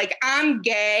fully was like, I'm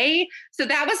gay. So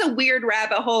that was a weird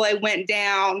rabbit hole I went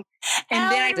down.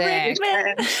 And Alan then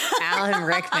Rickman. Alan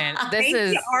Rickman. This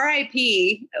is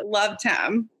R.I.P. Loved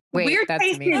him. Wait, Weird that's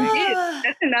taste in amazing. it.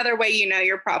 That's another way you know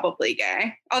you're probably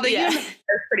gay. Although Ewan McGregor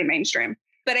is pretty mainstream.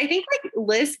 But I think like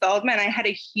Liz Feldman, I had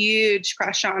a huge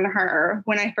crush on her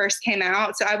when I first came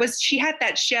out. So she had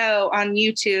that show on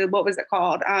YouTube. What was it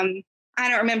called? I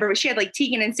don't remember, but she had like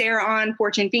Tegan and Sarah on.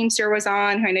 Fortune Feimster was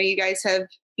on, who I know you guys have,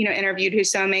 interviewed,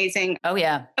 who's so amazing. Oh,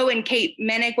 yeah. Oh, and Kate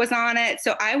Minnick was on it.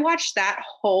 So I watched that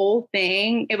whole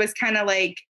thing. It was kind of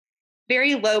like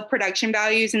very low production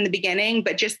values in the beginning,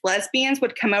 but just lesbians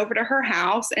would come over to her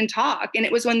house and talk. And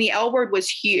it was when The L Word was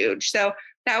huge. So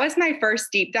that was my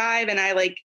first deep dive, and I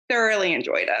like thoroughly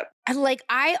enjoyed it.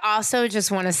 I also just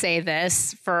want to say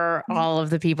this for all of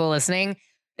the people listening.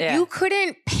 Yeah. You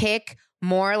couldn't pick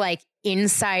more like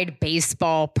inside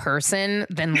baseball person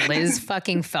than Liz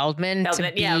fucking Feldman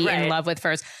to be in love with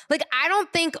first. Like, I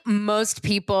don't think most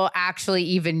people actually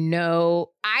even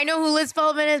know. I know who Liz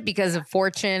Feldman is because of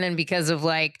Fortune and because of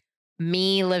like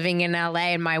me living in LA,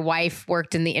 and my wife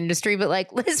worked in the industry, but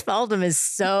like Liz Feldman is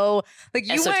so like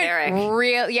you esoteric.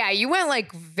 You went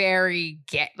like very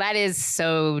that is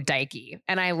so dykey,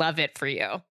 and I love it for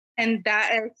you. And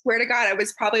that, I swear to God, I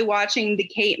was probably watching the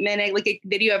Kate Minnick, like a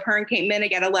video of her and Kate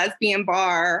Minnick at a lesbian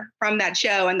bar from that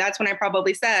show. And that's when I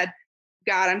probably said,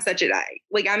 God, I'm such a dyke.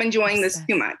 Like, I'm enjoying this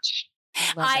too much.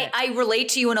 I relate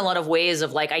to you in a lot of ways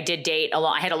of like, I did date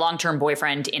I had a long-term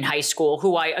boyfriend in high school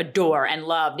who I adore and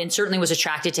loved and certainly was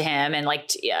attracted to him and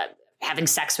like having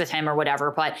sex with him or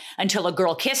whatever. But until a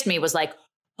girl kissed me, was like,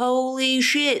 holy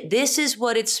shit, this is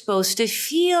what it's supposed to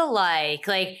feel like.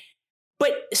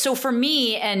 But so for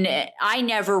me, and I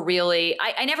never really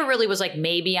was like,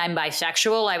 maybe I'm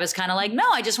bisexual. I was kind of like, no,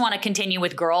 I just want to continue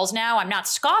with girls now. I'm not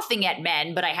scoffing at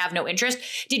men, but I have no interest.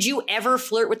 Did you ever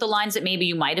flirt with the lines that maybe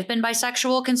you might have been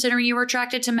bisexual considering you were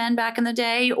attracted to men back in the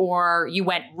day, or you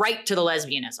went right to the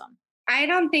lesbianism? I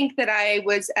don't think that I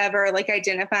was ever like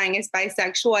identifying as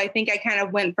bisexual. I think I kind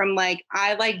of went from like,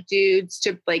 I like dudes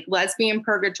to like lesbian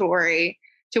purgatory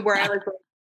to where I was like,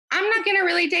 I'm not going to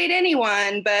really date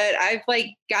anyone, but I've like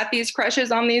got these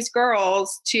crushes on these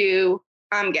girls to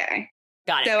I'm gay.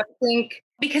 Got it. So I think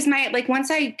because once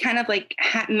I kind of like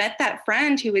met that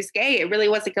friend who was gay, it really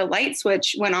was like a light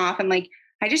switch went off, and like,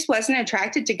 I just wasn't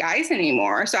attracted to guys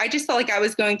anymore. So I just felt like I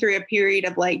was going through a period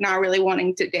of like not really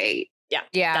wanting to date.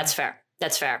 Yeah. That's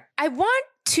fair. I want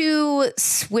to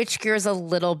switch gears a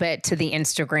little bit to the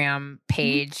Instagram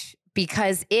page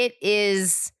because it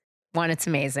is... One, it's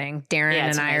amazing. Darren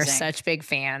and I are such big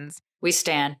fans. We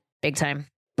stan. Big time.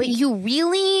 But you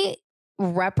really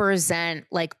represent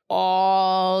like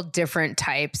all different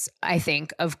types, I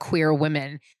think, of queer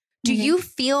women. Do you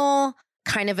feel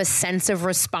kind of a sense of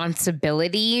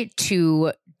responsibility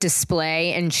to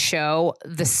display and show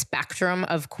the spectrum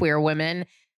of queer women?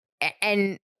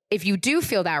 And if you do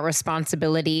feel that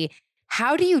responsibility,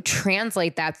 how do you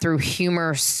translate that through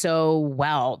humor so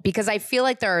well? Because I feel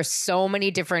like there are so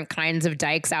many different kinds of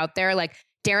dykes out there. Like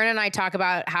Darren and I talk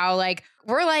about how like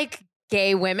we're like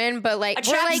gay women, but like a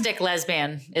chapstick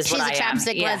lesbian is she's what I am. She's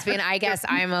a chapstick Yeah. lesbian. I guess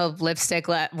I'm a lipstick,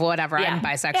 whatever. Yeah. I'm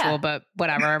bisexual, Yeah. but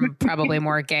whatever. I'm probably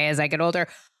more gay as I get older.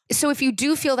 So if you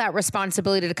do feel that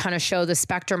responsibility to kind of show the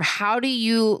spectrum, how do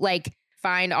you like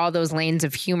find all those lanes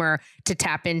of humor to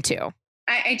tap into?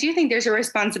 I do think there's a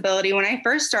responsibility. When I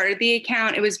first started the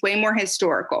account, it was way more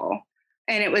historical.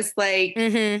 And it was like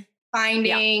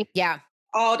finding Yeah.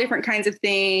 all different kinds of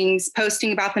things,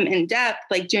 posting about them in depth,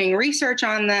 like doing research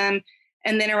on them.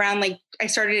 And then around I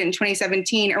started in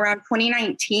 2017, around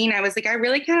 2019, I was like, I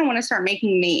really kind of want to start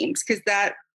making memes because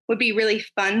that would be really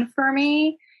fun for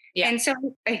me. Yeah. And so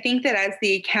I think that as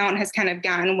the account has kind of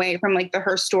gotten away from like the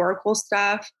historical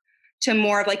stuff to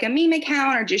more of like a meme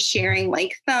account or just sharing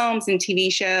like films and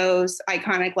TV shows,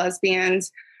 iconic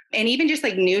lesbians, and even just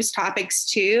like news topics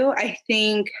too, I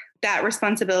think that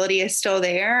responsibility is still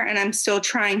there. And I'm still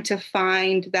trying to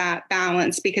find that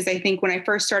balance because I think when I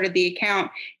first started the account,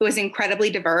 it was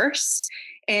incredibly diverse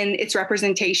in its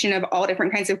representation of all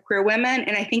different kinds of queer women.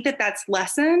 And I think that that's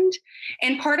lessened.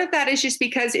 And part of that is just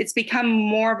because it's become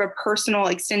more of a personal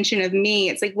extension of me.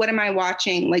 It's like, what am I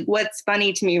watching? Like, what's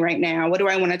funny to me right now? What do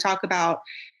I want to talk about?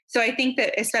 So I think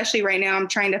that especially right now, I'm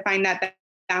trying to find that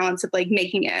balance of like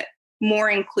making it more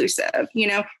inclusive, you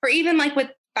know, or even like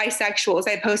with bisexuals.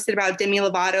 I posted about Demi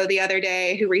Lovato the other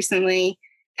day, who recently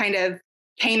kind of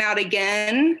came out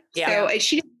again. Yeah. So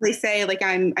she didn't really say like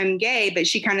I'm gay, but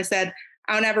she kind of said,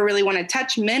 I don't ever really want to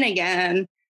touch men again.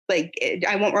 Like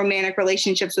I want romantic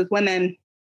relationships with women.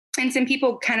 And some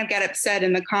people kind of got upset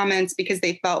in the comments because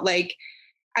they felt like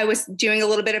I was doing a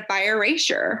little bit of bi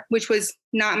erasure, which was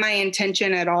not my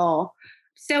intention at all.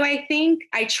 So I think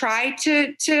I try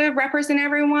to represent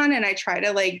everyone and I try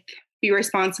to like be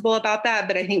responsible about that.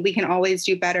 But I think we can always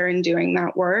do better in doing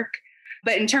that work.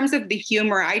 But in terms of the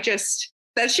humor,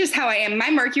 that's just how I am. My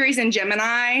Mercury's in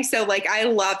Gemini. So like, I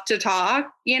love to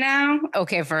talk, you know?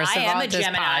 Okay. First of all, I am a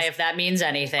Gemini, if that means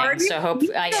anything. So hope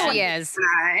I am. She is.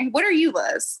 What are you,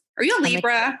 Liz? Are you a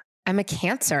Libra? I'm a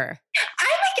Cancer.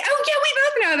 Oh yeah, we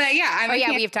both know that.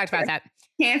 Yeah. We've talked about that.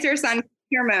 Cancer, Sun,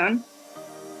 your moon.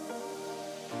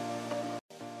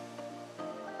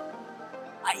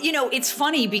 You know, it's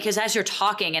funny because as you're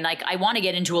talking, and like I want to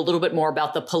get into a little bit more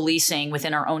about the policing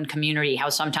within our own community, how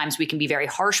sometimes we can be very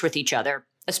harsh with each other,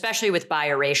 especially with bi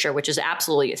erasure, which is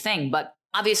absolutely a thing. But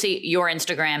obviously your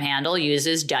Instagram handle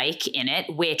uses dyke in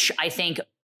it, which I think,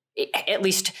 at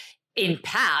least in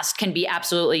past, can be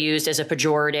absolutely used as a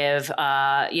pejorative,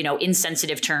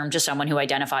 insensitive term to someone who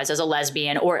identifies as a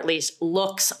lesbian, or at least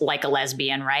looks like a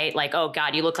lesbian, right? Like, oh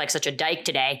God, you look like such a dyke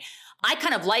today. I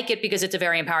kind of like it because it's a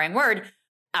very empowering word.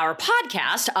 Our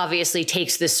podcast obviously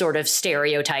takes this sort of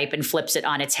stereotype and flips it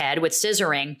on its head with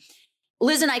scissoring.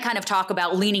 Liz and I kind of talk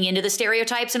about leaning into the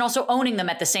stereotypes and also owning them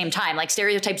at the same time. Like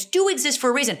stereotypes do exist for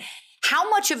a reason. How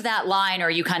much of that line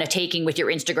are you kind of taking with your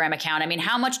Instagram account? I mean,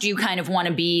 how much do you kind of want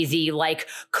to be the like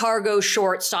cargo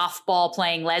short softball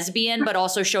playing lesbian, but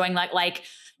also showing like,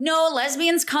 no,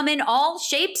 lesbians come in all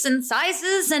shapes and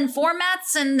sizes and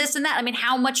formats and this and that. I mean,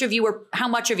 how much of you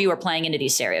are playing into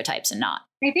these stereotypes and not?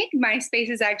 I think my space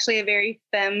is actually a very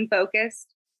femme-focused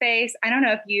space. I don't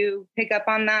know if you pick up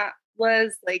on that,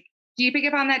 Liz. Like, do you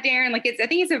pick up on that, Darren? Like, I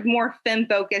think it's a more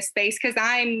femme-focused space because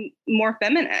I'm more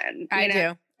feminine. I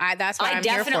do. That's what I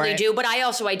definitely do, but I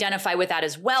also identify with that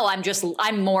as well.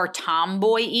 I'm more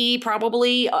tomboy-y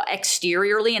probably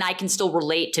exteriorly, and I can still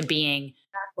relate to being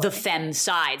the femme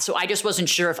side. So I just wasn't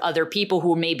sure if other people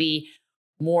who may be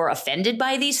more offended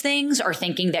by these things are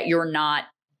thinking that you're not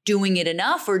doing it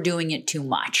enough or doing it too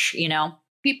much, you know?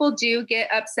 People do get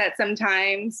upset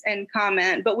sometimes and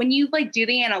comment, but when you like do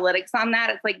the analytics on that,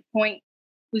 it's like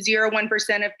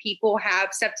 0.01% of people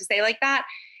have stuff to say like that.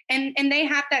 And they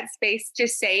have that space to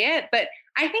say it. But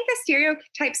I think the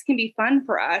stereotypes can be fun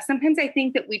for us. Sometimes I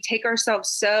think that we take ourselves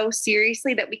so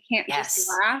seriously that we can't just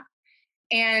laugh.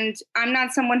 And I'm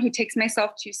not someone who takes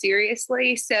myself too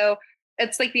seriously. So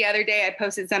it's like the other day I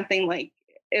posted something like,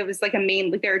 it was like a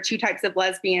meme, like there are two types of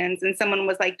lesbians, and someone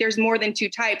was like, there's more than two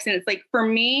types. And it's like, for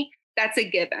me, that's a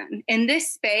given. In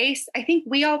this space, I think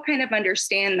we all kind of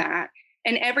understand that.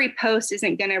 And every post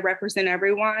isn't going to represent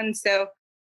everyone. So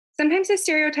sometimes the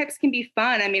stereotypes can be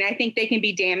fun. I mean, I think they can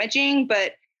be damaging,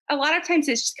 but a lot of times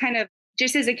it's just kind of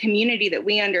just as a community that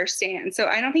we understand. So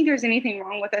I don't think there's anything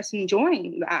wrong with us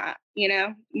enjoying that. You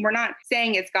know, we're not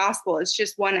saying it's gospel. It's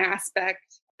just one aspect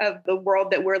of the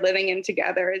world that we're living in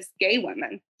together as gay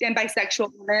women and bisexual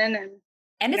women.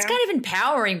 And it's kind of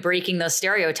empowering breaking those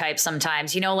stereotypes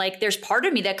sometimes, you know, like there's part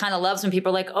of me that kind of loves when people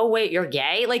are like, oh, wait, you're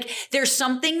gay. Like there's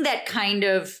something that kind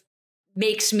of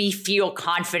makes me feel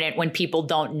confident when people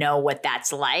don't know what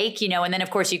that's like, and then of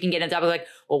course you can get into topic like,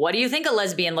 well, what do you think a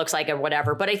lesbian looks like or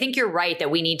whatever? But I think you're right that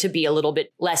we need to be a little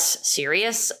bit less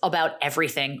serious about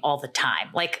everything all the time.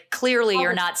 Like clearly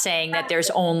you're not saying that there's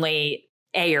only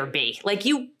A or B. Like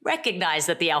you recognize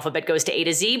that the alphabet goes to A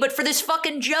to Z, but for this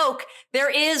fucking joke, there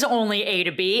is only A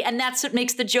to B. And that's what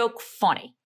makes the joke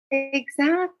funny.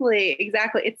 Exactly.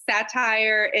 It's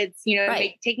satire. It's,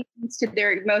 Right. taking things to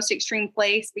their most extreme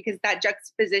place because that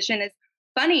juxtaposition is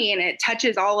funny and it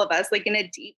touches all of us like in a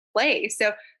deep place.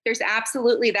 So there's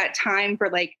absolutely that time for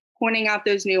like pointing out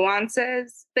those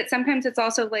nuances. But sometimes it's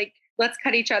also like, let's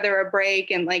cut each other a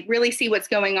break and like really see what's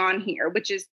going on here,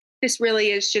 which is, this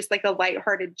really is just like a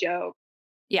lighthearted joke.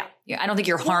 Yeah. I don't think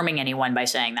you're harming anyone by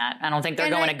saying that. I don't think they're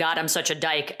going to God, I'm such a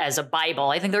dyke as a Bible.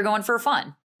 I think they're going for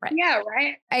fun. Right. Yeah,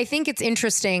 right. I think it's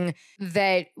interesting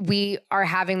that we are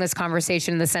having this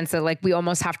conversation in the sense that like we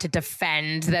almost have to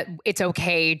defend that it's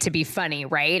okay to be funny,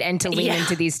 right? And to lean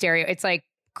into these it's like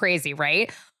crazy,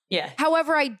 right? Yeah.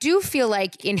 However, I do feel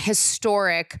like in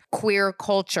historic queer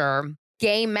culture,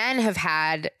 gay men have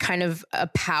had kind of a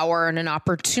power and an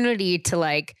opportunity to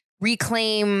like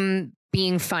reclaim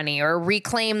being funny or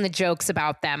reclaim the jokes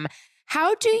about them.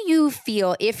 How do you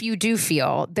feel, if you do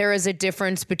feel, there is a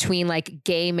difference between like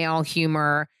gay male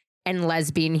humor and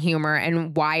lesbian humor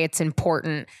and why it's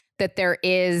important that there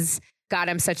is God,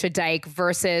 I'm such a dyke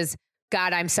versus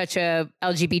God, I'm such a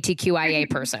LGBTQIA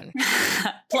person?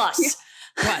 Plus.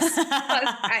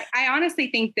 I honestly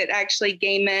think that actually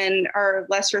gay men are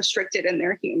less restricted in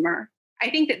their humor. I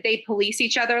think that they police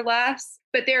each other less,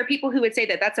 but there are people who would say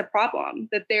that that's a problem,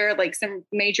 that there are like some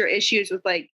major issues with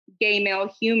like gay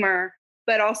male humor.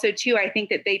 But also, too, I think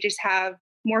that they just have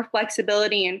more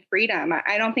flexibility and freedom.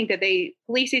 I don't think that they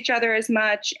police each other as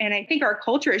much. And I think our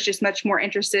culture is just much more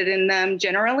interested in them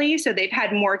generally. So they've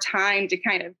had more time to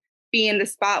kind of be in the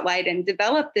spotlight and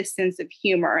develop this sense of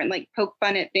humor and like poke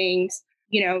fun at things,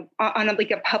 on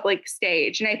like a public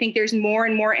stage. And I think there's more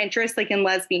and more interest like in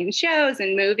lesbian shows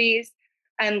and movies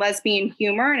and lesbian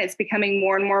humor. And it's becoming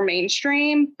more and more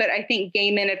mainstream. But I think gay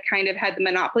men have kind of had the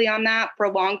monopoly on that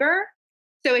for longer.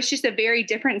 So it's just a very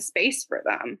different space for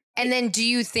them. And then do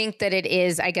you think that it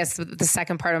is, I guess the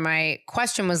second part of my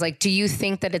question was like, do you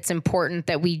think that it's important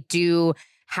that we do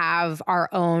have our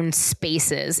own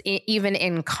spaces, even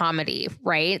in comedy,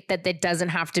 right? That doesn't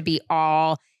have to be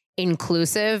all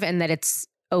inclusive and that it's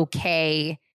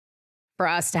okay for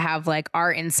us to have like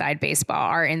our inside baseball,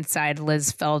 our inside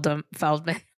Liz Feldman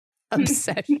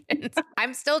obsessions.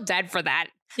 I'm still dead for that.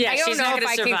 Yeah, she's not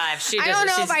going to survive. I don't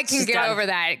know if I can get over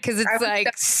that because it's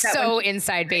like so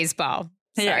inside baseball.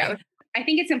 Yeah. I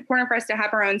think it's important for us to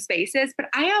have our own spaces, but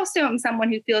I also am someone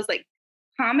who feels like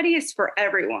comedy is for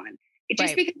everyone.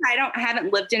 Just because I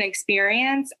haven't lived an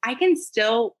experience, I can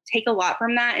still take a lot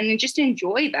from that and just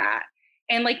enjoy that.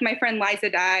 And like my friend Liza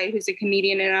Dye, who's a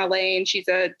comedian in LA and she's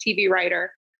a TV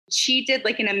writer, she did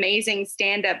like an amazing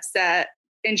stand-up set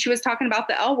and she was talking about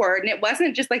the L word and it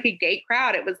wasn't just like a gay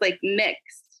crowd, it was like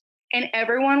mixed and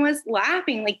everyone was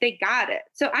laughing, like they got it.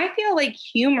 So I feel like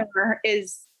humor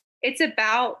it's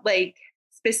about like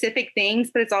specific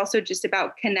things, but it's also just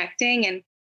about connecting and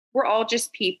we're all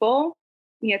just people.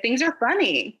 Things are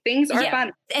funny. Things are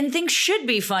fun. And things should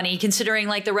be funny considering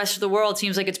like the rest of the world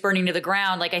seems like it's burning to the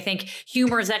ground. Like I think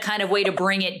humor is that kind of way to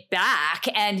bring it back.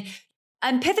 And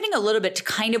I'm pivoting a little bit to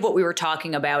kind of what we were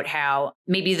talking about, how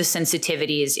maybe the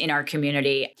sensitivities in our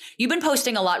community. You've been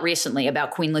posting a lot recently about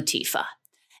Queen Latifah.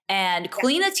 And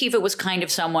Queen Latifah was kind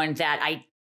of someone that I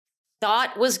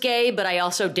thought was gay, but I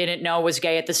also didn't know was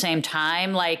gay at the same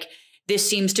time. Like, this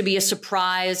seems to be a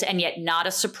surprise and yet not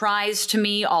a surprise to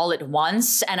me all at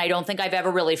once. And I don't think I've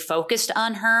ever really focused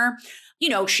on her.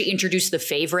 She introduced The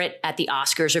Favorite at the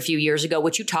Oscars a few years ago,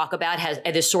 which you talk about has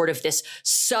this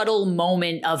subtle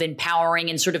moment of empowering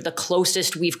and sort of the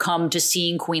closest we've come to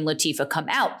seeing Queen Latifah come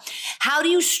out. How do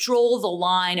you stroll the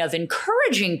line of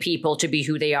encouraging people to be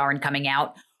who they are and coming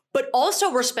out, but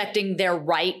also respecting their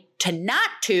right to not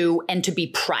to and to be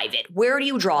private? Where do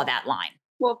you draw that line?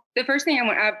 Well, the first thing I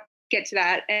want to get to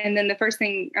that. And then the first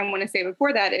thing I want to say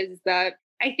before that is that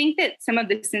I think that some of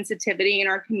the sensitivity in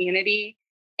our community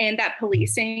and that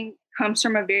policing comes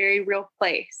from a very real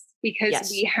place because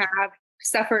we have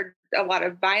suffered a lot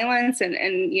of violence and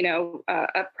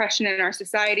oppression in our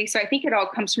society. So I think it all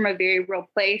comes from a very real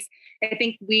place. I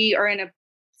think we are in a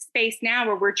space now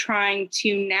where we're trying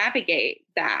to navigate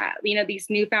that, these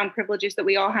newfound privileges that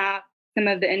we all have, some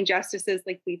of the injustices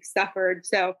like we've suffered.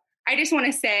 So I just want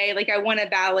to say, like, I want to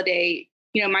validate,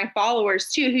 my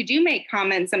followers too, who do make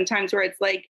comments sometimes where it's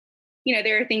like,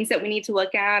 there are things that we need to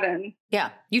look at. And yeah,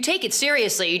 you take it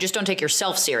seriously. You just don't take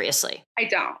yourself seriously. I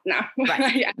don't. No,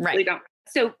 Right. I really don't.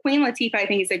 So Queen Latifah, I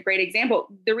think, is a great example.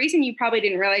 The reason you probably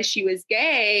didn't realize she was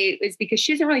gay is because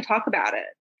she doesn't really talk about it.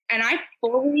 And I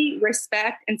fully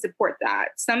respect and support that.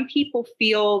 Some people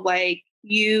feel like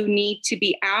you need to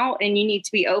be out and you need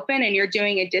to be open and you're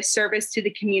doing a disservice to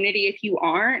the community if you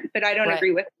aren't. But I don't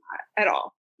agree with that at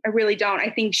all. I really don't. I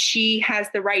think she has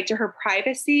the right to her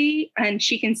privacy and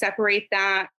she can separate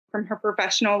that from her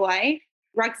professional life.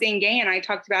 Roxane Gay and I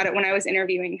talked about it when I was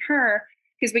interviewing her,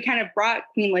 because we kind of brought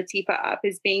Queen Latifah up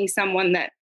as being someone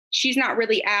that she's not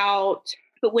really out,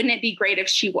 but wouldn't it be great if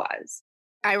she was?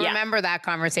 I remember that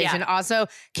conversation. Also,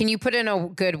 can you put in a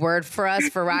good word for us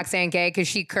for Roxane Gay? Because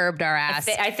she curbed our ass.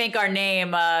 I think our name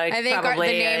the probably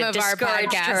name of our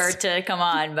discouraged podcast her to come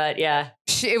on, but yeah.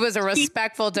 It was a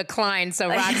respectful decline. So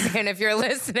Roxane, if you're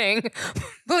listening,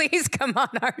 please come on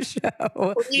our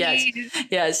show. Please.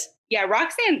 Yes. Yeah,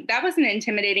 Roxane, that was an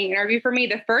intimidating interview for me.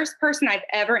 The first person I've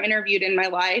ever interviewed in my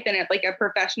life and at like a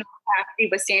professional capacity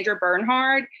was Sandra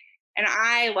Bernhard. And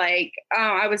I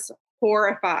was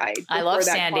horrified. I love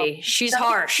Sandy. She's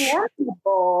harsh.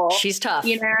 Horrible. She's tough.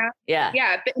 Yeah.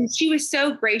 Yeah. But she was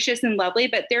so gracious and lovely,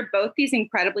 but they're both these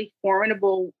incredibly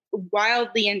formidable,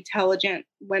 wildly intelligent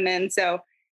women. So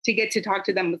to get to talk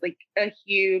to them was like a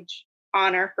huge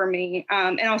honor for me,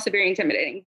 and also very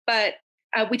intimidating. But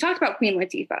we talked about Queen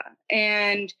Latifah,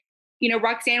 and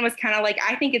Roxane was kind of like,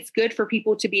 I think it's good for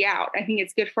people to be out. I think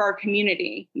it's good for our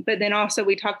community. But then also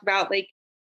we talked about like,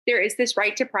 there is this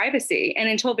right to privacy. And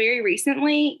until very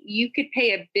recently, you could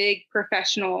pay a big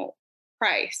professional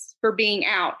price for being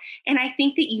out. And I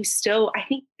think that I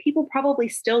think people probably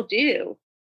still do,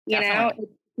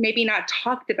 maybe not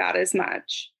talked about as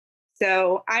much.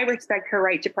 So I respect her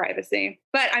right to privacy,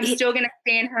 but I'm still going to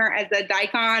stand her as a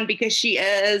daikon because she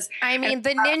is. I mean,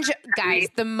 the ninja guys,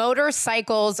 the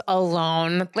motorcycles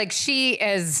alone, like she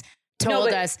has told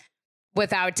us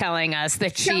without telling us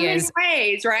that she is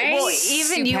ways, right? Well,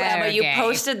 even you, Emma, you gay.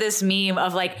 posted this meme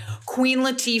of like Queen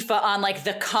Latifah on like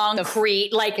the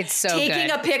concrete, like it's so taking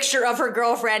good. a picture of her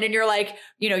girlfriend, and you're like,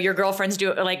 your girlfriend's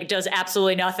does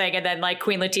absolutely nothing, and then like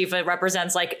Queen Latifah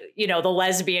represents like the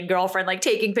lesbian girlfriend, like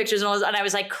taking pictures and all this, and I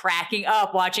was like cracking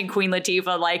up watching Queen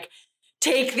Latifah like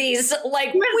take these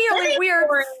like weird,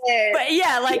 but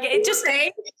yeah, like it just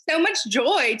so much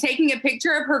joy taking a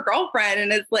picture of her girlfriend,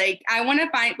 and it's like I want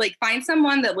to find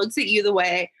someone that looks at you the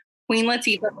way Queen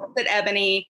Latifah looks at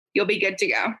Ebony. You'll be good to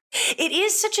go. It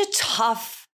is such a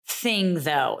tough thing,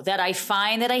 though, that I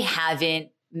find that I haven't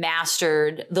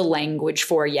mastered the language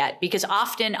for yet, because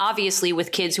often, obviously,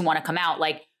 with kids who want to come out,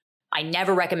 like I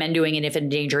never recommend doing it if in a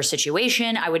dangerous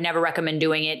situation. I would never recommend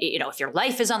doing it, if your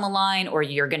life is on the line or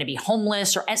you're going to be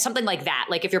homeless or something like that.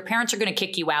 Like if your parents are going to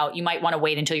kick you out, you might want to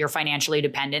wait until you're financially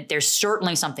dependent. There's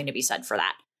certainly something to be said for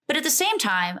that. But at the same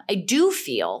time, I do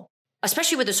feel,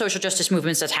 especially with the social justice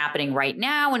movements that's happening right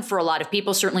now, and for a lot of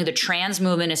people, certainly the trans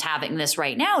movement is having this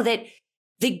right now, that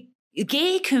the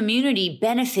gay community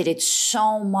benefited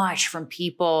so much from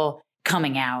people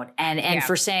coming out and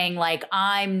for saying like,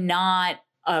 I'm not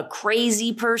a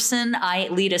crazy person. I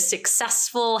lead a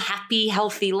successful, happy,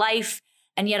 healthy life.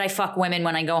 And yet I fuck women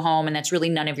when I go home. And that's really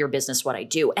none of your business what I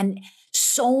do. And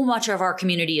so much of our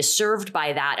community is served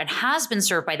by that and has been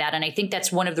served by that. And I think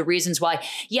that's one of the reasons why,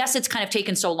 yes, it's kind of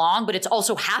taken so long, but it's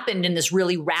also happened in this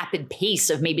really rapid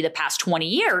pace of maybe the past 20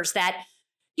 years that,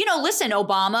 listen,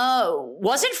 Obama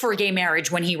wasn't for gay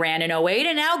marriage when he ran in 2008.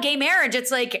 And now gay marriage,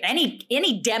 it's like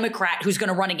any Democrat who's going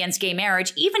to run against gay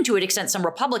marriage, even to an extent, some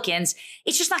Republicans,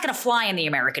 it's just not going to fly in the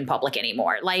American public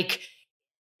anymore. Like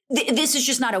this is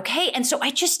just not okay. And so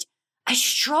I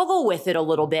struggle with it a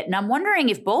little bit. And I'm wondering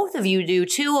if both of you do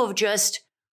too, of just,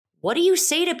 what do you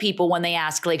say to people when they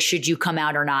ask, like, should you come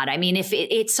out or not? I mean, if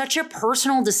it's such a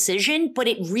personal decision, but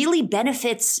it really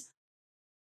benefits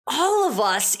all of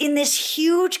us in this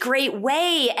huge, great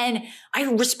way. And I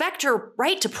respect her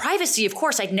right to privacy. Of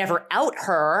course, I'd never out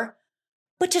her.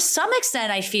 But to some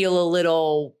extent, I feel a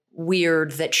little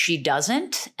weird that she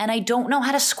doesn't. And I don't know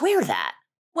how to square that.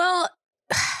 Well,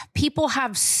 people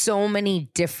have so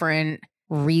many different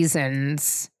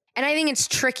reasons. And I think it's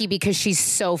tricky because she's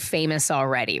so famous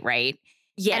already, right?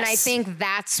 Yes. And I think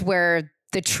that's where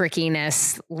the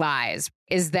trickiness lies,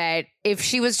 is that if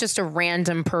she was just a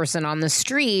random person on the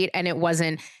street and it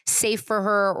wasn't safe for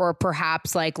her, or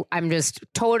perhaps like, I'm just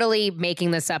totally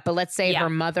making this up, but let's say her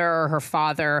mother or her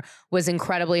father was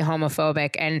incredibly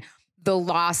homophobic and the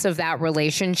loss of that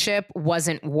relationship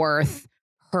wasn't worth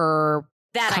her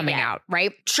coming out,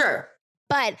 right? Sure.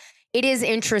 But it is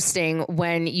interesting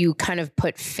when you kind of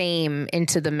put fame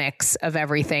into the mix of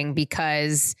everything,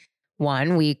 because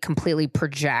one, we completely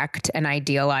project and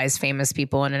idealize famous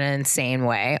people in an insane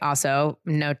way. Also,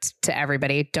 note to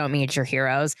everybody, don't meet your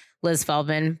heroes. Liz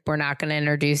Feldman, we're not going to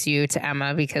introduce you to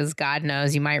Emma because God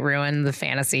knows you might ruin the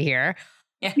fantasy here.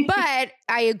 Yeah. But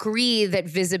I agree that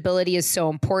visibility is so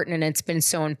important, and it's been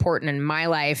so important in my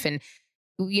life. And,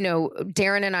 you know,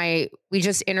 Darren and I, we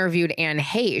just interviewed Anne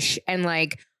Heche, and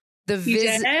like You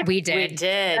did? we did. We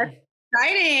did.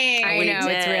 Exciting. I We know,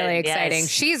 it's did, really exciting. yes.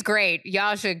 She's great.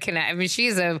 Y'all should connect. I mean,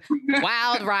 she's a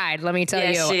wild ride, let me tell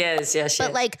Yes, you. she is. Yes, she But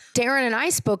is. like Darren and I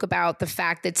spoke about the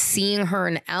fact that seeing her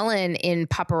and Ellen in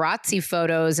paparazzi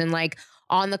photos and like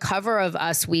on the cover of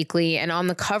Us Weekly and on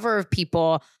the cover of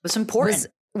People It's important.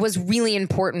 was really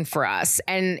important for us.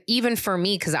 And even for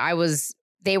me, because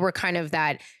they were kind of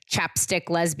that chapstick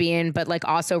lesbian, but like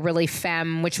also really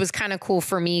femme, which was kind of cool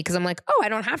for me because I'm like, oh, I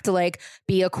don't have to like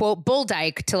be a quote bull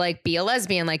dyke to like be a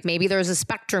lesbian. Like maybe there's a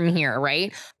spectrum here,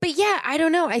 right? But yeah, I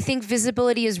don't know. I think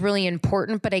visibility is really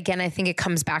important. But again, I think it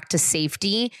comes back to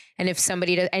safety. And if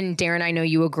somebody does, and Darren, I know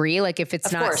you agree, like if it's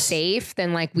Of not course. safe,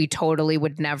 then like we totally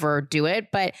would never do it.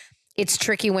 But it's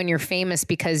tricky when you're famous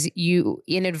because you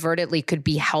inadvertently could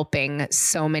be helping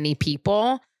so many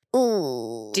people.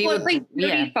 Ooh. Do you Well, it's like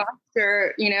yeah. Jodie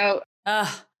Foster, you know, Ugh.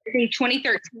 I think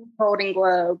 2013 Golden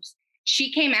Globes,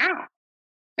 she came out.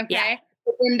 Okay. Yeah.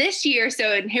 But then this year,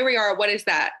 so and here we are, what is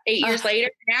that? 8 years later?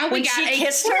 Now we when got she a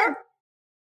kissed her,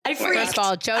 I freaked. First of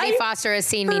all, Jodie I- Foster has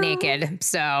seen me naked.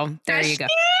 So there you go.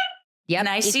 Yep. And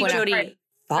I see Equinox. Jodie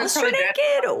Foster probably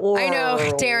naked. Or I know,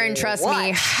 Darren, trust me.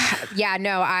 what? Yeah,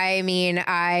 no, I mean,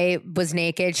 I was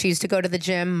naked. She used to go to the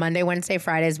gym Monday, Wednesday,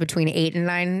 Fridays between 8 and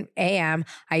 9 a.m.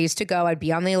 I used to go, I'd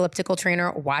be on the elliptical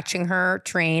trainer watching her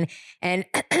train. And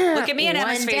Look at me and one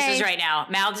Emma's faces day- right now.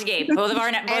 Mouths agape. Both of our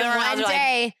And mouths one are like,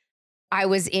 day, I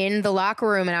was in the locker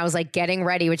room and I was like getting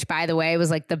ready, which by the way was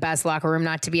like the best locker room,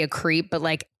 not to be a creep, but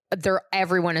like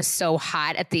everyone is so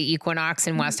hot at the Equinox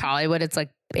in West Hollywood. It's like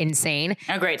insane.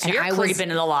 oh, great. So And you're I was- creeping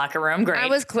in the locker room. Great. I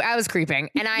was creeping,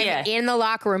 and I'm Yeah. in the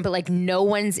locker room, but like no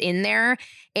one's in there,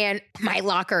 and my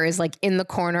locker is like in the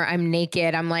corner. I'm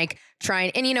naked. I'm like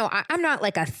trying, and you know, I'm not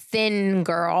like a thin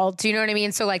girl. Do you know what I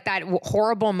mean? So like that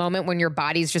horrible moment when your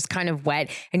body's just kind of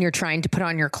wet and you're trying to put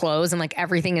on your clothes and like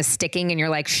everything is sticking and you're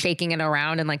like shaking it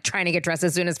around and like trying to get dressed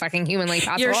as soon as fucking humanly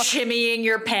possible. You're shimmying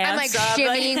your pants. I'm like up,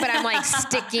 shimmying, but I'm like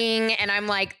sticking, and I'm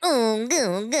like,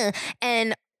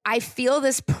 and I feel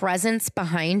this presence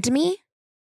behind me,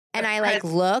 and I like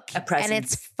look, A presence. and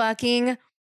it's fucking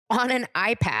on an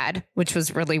iPad, which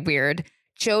was really weird.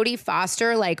 Jodie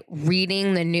Foster like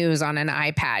reading the news on an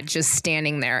iPad, just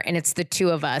standing there, and it's the two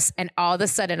of us. And all of a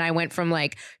sudden, I went from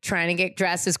like trying to get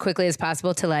dressed as quickly as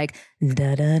possible to like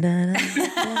da da da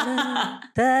da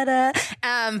da da.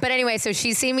 But anyway, so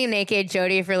she's seen me naked.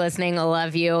 Jodie, if you're listening, I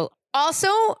love you. Also,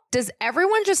 does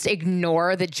everyone just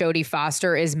ignore that Jodie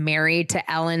Foster is married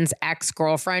to Ellen's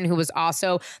ex-girlfriend, who was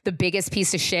also the biggest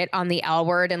piece of shit on the L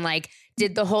Word and like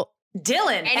did the whole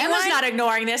Dylan, Anyone? Emma's not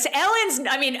ignoring this. Emma's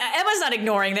not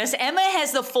ignoring this. Emma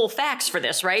has the full facts for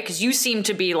this, right? Because you seem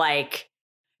to be like,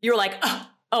 you're like,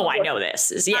 oh, I know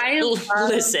this.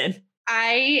 Listen.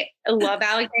 I love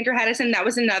Alexandra Hedison. That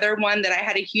was another one that I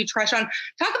had a huge crush on.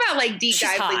 Talk about like deep She's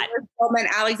dives. hot. Like Liz Feldman,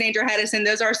 Alexandra Hedison.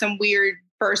 Those are some weird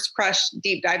first crush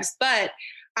deep dives. But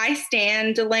I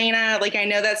stand Delana. Like I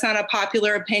know that's not a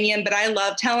popular opinion, but I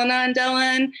loved Helena and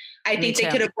Dylan. I Me think they too.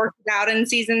 could have worked it out in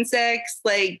season 6.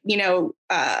 Like, you know,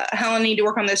 Helen need to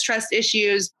work on those trust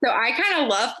issues. So I kind of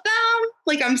loved them.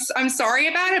 Like I'm sorry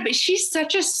about it, but she's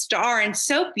such a star and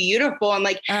so beautiful. And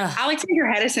like Ugh.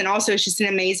 Alexandra Hedison also is just an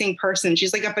amazing person.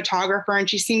 She's like a photographer and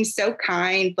she seems so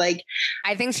kind. Like,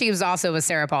 I think she was also with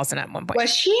Sarah Paulson at one point.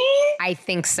 was she? I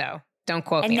think so. Don't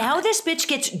quote And me. now on this bitch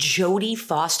gets Jodie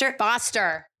Foster. that.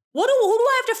 Foster. Who do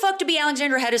I have to fuck to be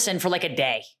Alexandra Hedison for like a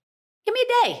day? Give me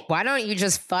a day. Why don't you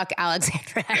just fuck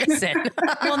Alexandra Hedison?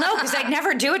 Well, no, because I'd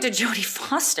never do it to Jodie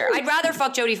Foster. I'd rather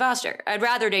fuck Jodie Foster. I'd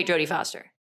rather date Jodie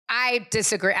Foster. I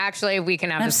disagree. Actually, we can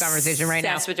have this conversation right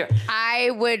now. Obsessed with her.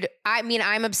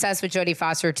 I'm obsessed with Jodie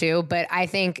Foster too, but I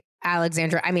think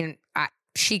Alexandra,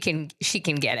 she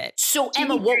can get it. So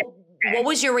Emma, what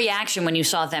was your reaction when you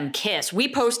saw them kiss?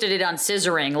 We posted it on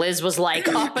Scissoring. Liz was like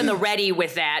up in the ready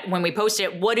with that when we posted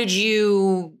it. What did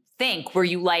you think? Were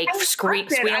you like I loved it.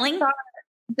 squealing? I thought,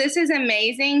 this is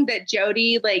amazing that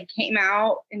Jodie like came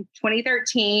out in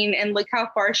 2013 and look how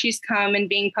far she's come and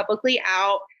being publicly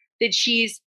out, that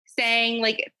she's saying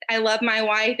like, I love my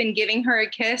wife and giving her a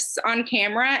kiss on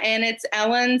camera. And it's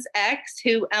Ellen's ex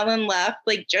who Ellen left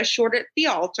like just short at the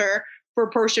altar for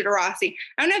Portia de Rossi.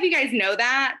 I don't know if you guys know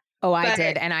that. Oh, I But-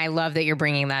 did. And I love that you're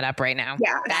bringing that up right now.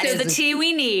 Yeah. That's so the tea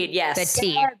we need. Yes. The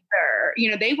tea. together, together.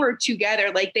 You know, they were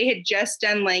together. Like they had just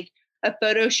done like a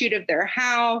photo shoot of their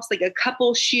house, like a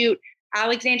couple shoot.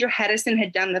 Alexandra Hedison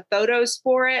had done the photos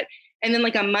for it. And then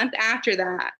like a month after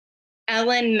that,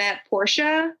 Ellen met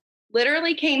Portia,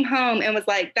 literally came home and was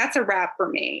like, that's a wrap for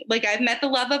me. Like I've met the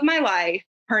love of my life.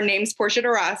 Her name's Portia de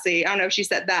Rossi. I don't know if she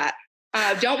said that.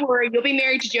 Don't worry, you'll be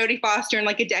married to Jodie Foster in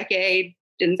like a decade.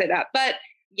 Didn't say that. But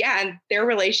yeah, and their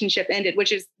relationship ended,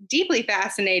 which is deeply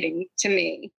fascinating to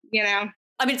me, you know?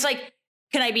 I mean, it's like,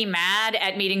 can I be mad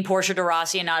at meeting Portia de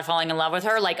Rossi and not falling in love with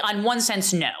her? Like, on one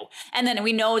sense, no. And then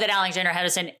we know that Alexandra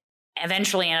Hedison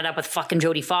eventually ended up with fucking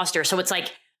Jodie Foster. So it's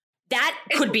like, that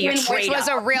could be a trade-off. Which was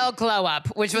a real glow up.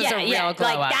 Which was a real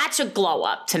glow up. That's a glow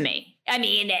up to me. I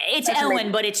mean, it's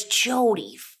Ellen, but it's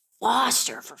Jodie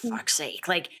Foster, for fuck's sake.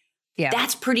 Like,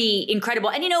 that's pretty incredible.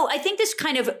 And, you know, I think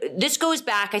this goes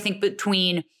back, I think,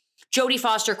 between Jodie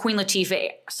Foster, Queen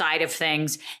Latifah side of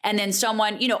things, and then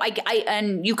someone, you know,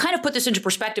 and you kind of put this into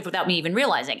perspective without me even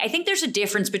realizing. I think there's a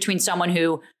difference between someone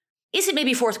who isn't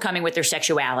maybe forthcoming with their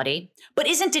sexuality, but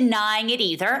isn't denying it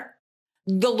either.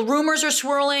 The rumors are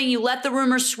swirling. You let the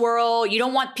rumors swirl. You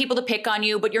don't want people to pick on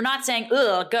you, but you're not saying,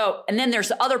 ugh, go. And then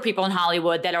there's other people in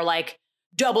Hollywood that are like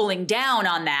doubling down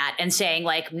on that and saying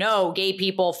like, no, gay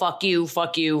people, fuck you.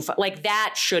 Like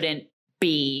that shouldn't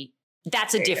be.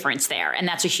 That's a difference there. And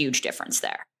that's a huge difference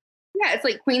there. Yeah, it's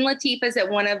like Queen Latifah's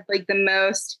at one of like the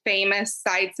most famous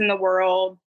sites in the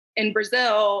world in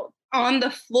Brazil on the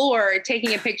floor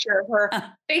taking a picture of her,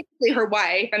 basically her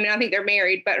wife. I mean, I don't think they're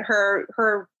married, but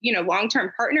her, you know,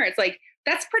 long-term partner. It's like,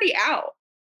 that's pretty out,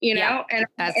 you know? Yeah,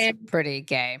 that's pretty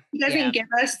gay. He doesn't give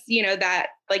us, you know, that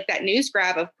like that news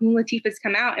grab of Queen Latifah's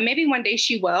come out, and maybe one day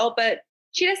she will, but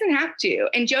she doesn't have to.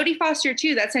 And Jodie Foster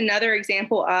too, that's another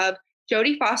example of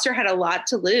Jodie Foster had a lot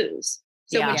to lose.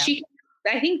 So when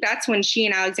I think that's when she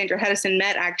and Alexandra Hedison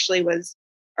met, actually was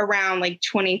around like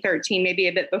 2013, maybe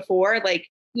a bit before, like,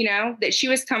 you know, that she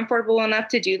was comfortable enough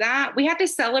to do that. We have to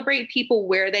celebrate people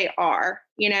where they are,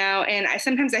 you know, and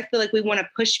sometimes I feel like we want to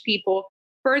push people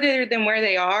further than where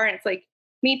they are. And it's like,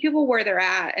 meet people where they're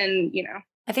at. And, you know,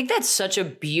 I think that's such a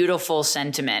beautiful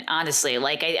sentiment, honestly.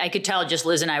 Like I could tell just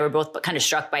Liz and I were both kind of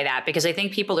struck by that, because I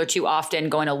think people are too often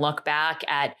going to look back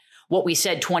at what we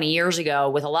said 20 years ago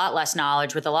with a lot less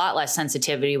knowledge, with a lot less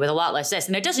sensitivity, with a lot less this.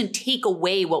 And it doesn't take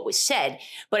away what was said,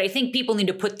 but I think people need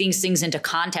to put these things into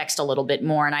context a little bit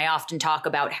more. And I often talk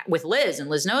about with Liz, and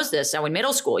Liz knows this. So in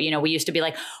middle school, you know, we used to be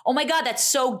like, oh my God, that's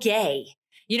so gay.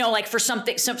 You know, like for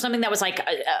something that was like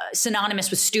synonymous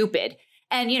with stupid.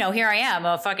 And, you know, here I am,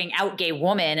 a fucking out gay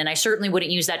woman, and I certainly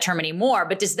wouldn't use that term anymore.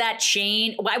 But does that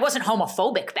change? Well, I wasn't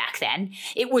homophobic back then.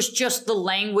 It was just the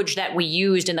language that we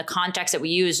used and the context that we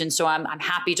used. And so I'm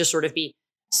happy to sort of be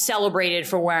celebrated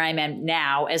for where I'm at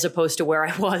now, as opposed to where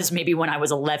I was maybe when I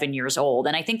was 11 years old.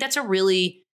 And I think that's a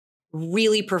really,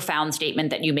 really profound statement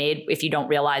that you made, if you don't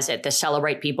realize it, to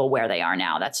celebrate people where they are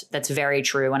now. That's very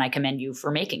true. And I commend you for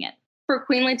making it. For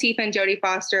Queen Latifah and Jodie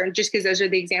Foster, and just because those are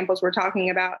the examples we're talking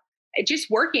about, just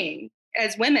working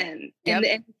as women in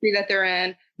the industry that they're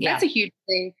in, that's a huge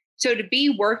thing. So to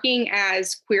be working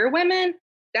as queer women,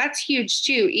 that's huge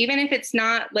too. Even if it's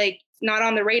not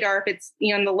on the radar, if it's,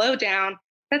 you know, on the lowdown,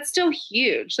 that's still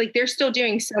huge. Like they're still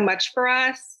doing so much for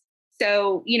us.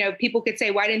 So, you know, people could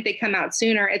say, why didn't they come out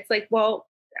sooner? It's like, well,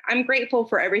 I'm grateful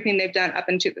for everything they've done up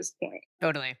until this point.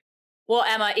 Totally. Well,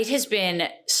 Emma, it has been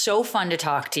so fun to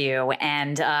talk to you.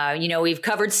 And, you know, we've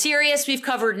covered serious, we've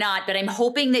covered not, but I'm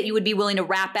hoping that you would be willing to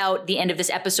wrap out the end of this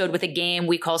episode with a game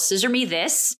we call Scissor Me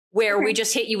This, where we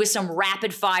just hit you with some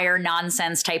rapid fire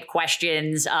nonsense type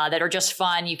questions that are just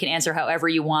fun. You can answer however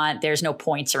you want. There's no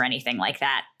points or anything like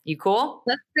that. You cool?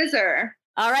 Let's scissor.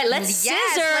 All right, let's scissor.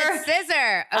 Let's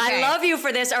scissor. Okay. I love you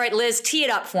for this. All right, Liz, tee it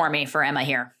up for me for Emma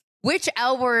here. Which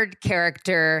L Word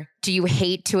character do you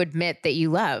hate to admit that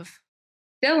you love?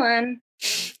 Dylan.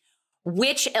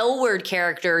 Which L Word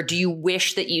character do you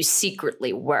wish that you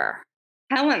secretly were?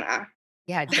 Helena.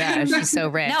 Yeah, duh, she's so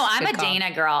rich. No, I'm Good a call.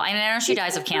 Dana girl. I know she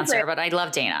dies of cancer, but I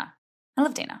love Dana. I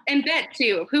love Dana. And Bet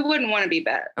too. Who wouldn't want to be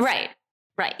Bet? Right.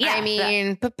 Yeah. I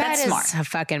mean, but Bet is smart. a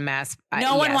fucking mess.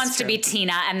 No one wants to be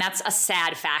Tina, and that's a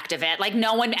sad fact of it. Like,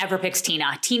 no one ever picks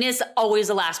Tina. Tina's always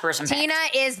the last person picked. Tina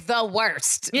is the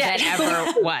worst Yeah. that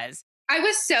ever was. I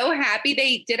was so happy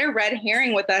they did a red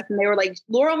herring with us, and they were like,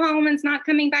 Laurel Hallman's not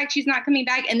coming back. She's not coming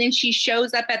back. And then she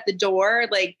shows up at the door.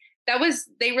 Like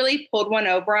they really pulled one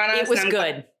over on us. It was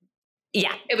good.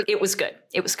 Yeah, it was good.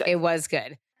 It was good. It was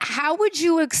good. How would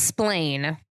you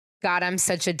explain God, I'm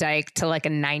such a dyke to like a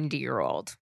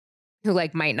 90-year-old who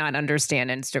like might not understand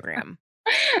Instagram?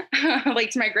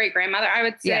 Like to my great grandmother, I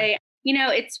would say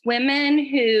it's women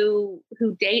who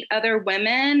date other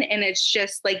women, and it's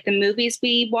just like the movies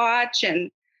we watch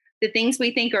and the things we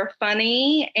think are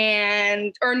funny.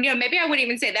 Or maybe I wouldn't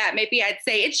even say that. Maybe I'd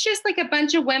say it's just like a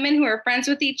bunch of women who are friends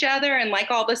with each other and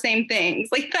like all the same things.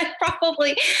 Like I'd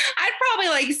probably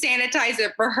like sanitize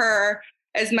it for her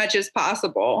as much as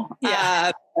possible.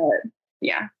 Yeah.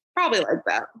 Yeah, probably like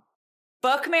that.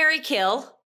 Fuck, marry,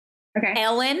 kill. Okay.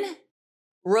 Ellen,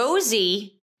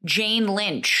 Rosie, Jane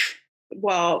Lynch.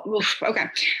 Well, okay.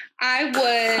 I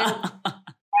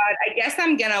guess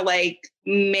I'm gonna like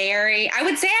marry. I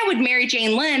would say I would marry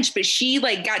Jane Lynch, but she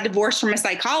like got divorced from a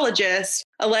psychologist,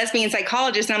 a lesbian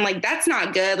psychologist. And I'm like, that's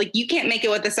not good. Like, you can't make it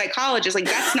with a psychologist. Like,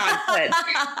 that's not good.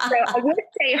 So I would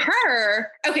say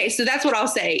her. Okay, so that's what I'll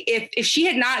say. If she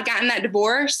had not gotten that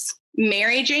divorce,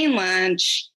 marry Jane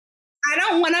Lynch. I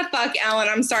don't want to fuck Ellen.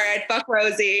 I'm sorry. I'd fuck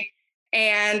Rosie,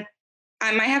 and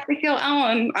I might have to kill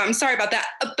Ellen. I'm sorry about that.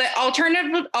 But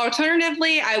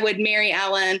alternatively, I would marry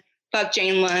Ellen, fuck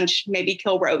Jane Lynch, maybe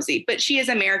kill Rosie. But she is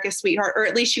America's sweetheart, or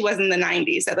at least she was in the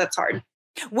 90s, so that's hard.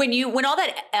 When all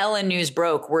that Ellen news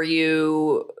broke, were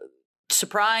you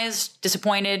surprised,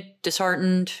 disappointed,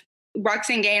 disheartened?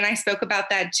 Roxane Gay and I spoke about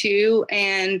that too.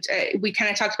 And we kind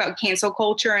of talked about cancel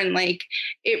culture and like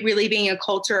it really being a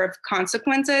culture of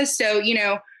consequences. So,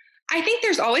 I think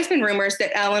there's always been rumors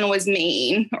that Ellen was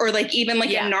mean or like even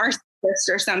like a narcissist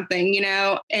or something,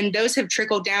 and those have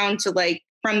trickled down to like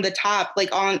from the top, like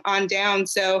on down.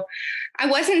 So I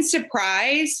wasn't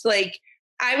surprised. Like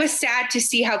I was sad to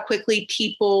see how quickly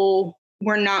people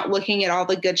were not looking at all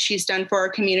the good she's done for our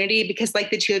community, because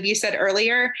like the two of you said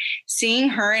earlier, seeing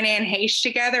her and Anne Heche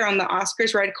together on the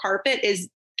Oscars red carpet is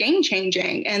game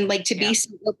changing. And like to be so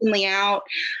openly out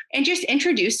and just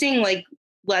introducing like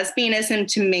lesbianism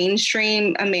to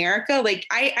mainstream America. Like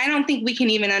I don't think we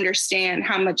can even understand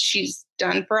how much she's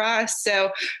done for us. So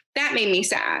that made me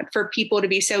sad for people to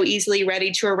be so easily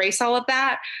ready to erase all of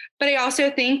that. But I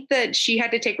also think that she had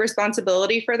to take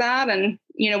responsibility for that. And,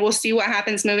 we'll see what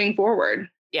happens moving forward.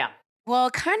 Yeah. Well,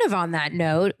 kind of on that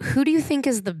note, who do you think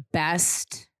is the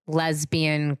best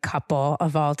lesbian couple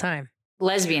of all time?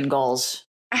 Lesbian goals.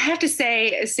 I have to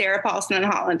say Sarah Paulson and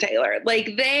Holland Taylor.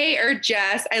 Like they are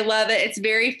just, I love it. It's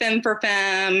very femme for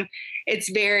femme. It's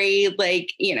very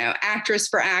like, actress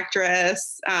for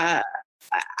actress. I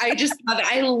just love it.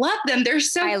 I love them. They're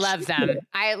so I love them.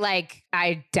 I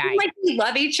die. Like we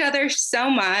love each other so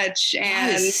much.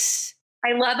 And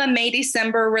I love a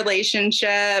May-December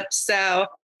relationship. So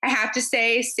I have to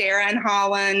say Sarah and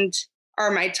Holland are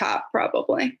my top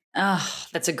probably. Oh,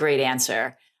 that's a great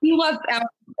answer. You love Ellen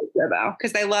though,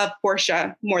 because I love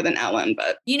Portia more than Ellen.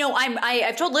 But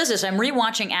I've told Liz this. I'm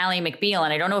rewatching Ally McBeal,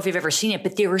 and I don't know if you've ever seen it,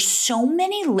 but there were so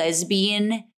many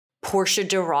lesbian Portia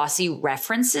de Rossi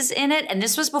references in it, and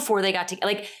this was before they got to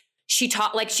like. She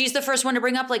taught like she's the first one to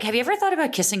bring up like, have you ever thought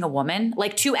about kissing a woman?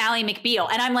 Like to Ally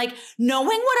McBeal, and I'm like, knowing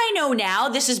what I know now,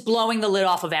 this is blowing the lid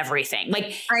off of everything.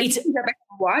 Like I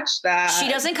watch that. She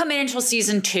doesn't come in until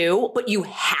season 2, but you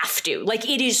have to. Like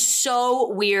it is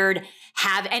so weird.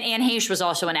 And Anne Heche was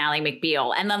also an Ally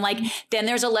McBeal. And then then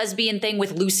there's a lesbian thing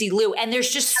with Lucy Liu. And there's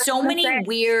just so many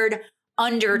weird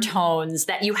undertones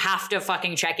that you have to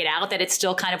fucking check it out, that it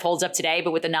still kind of holds up today,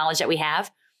 but with the knowledge that we have,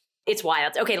 it's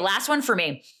wild. Okay, last one for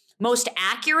me. Most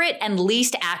accurate and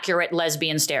least accurate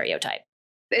lesbian stereotype.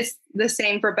 It's the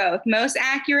same for both. Most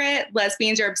accurate,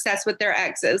 lesbians are obsessed with their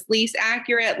exes. Least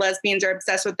accurate, lesbians are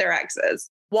obsessed with their exes.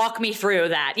 Walk me through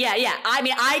that. Yeah. I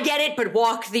mean, I get it, but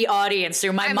walk the audience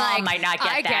through. My mom might not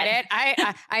get that. I get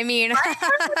it. I mean,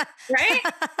 right?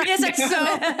 It's like so.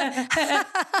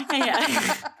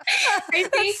 I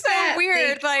think so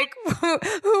weird. Like,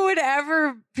 who would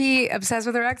ever be obsessed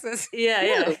with their exes?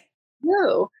 Yeah.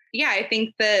 No. Yeah, I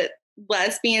think that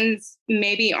lesbians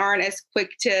maybe aren't as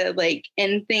quick to like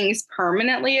end things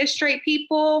permanently as straight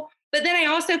people. But then I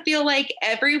also feel like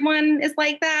everyone is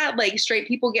like that. Like straight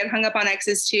people get hung up on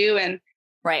exes too. And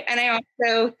right. And I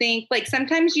also think like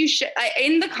sometimes you should,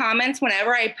 in the comments,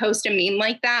 whenever I post a meme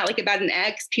like that, like about an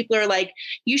ex, people are like,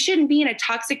 you shouldn't be in a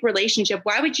toxic relationship.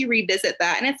 Why would you revisit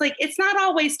that? And it's like, it's not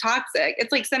always toxic.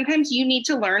 It's like, sometimes you need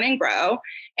to learn and grow.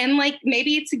 And like,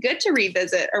 maybe it's good to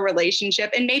revisit a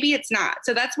relationship and maybe it's not.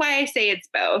 So that's why I say it's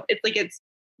both. It's like, it's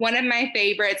one of my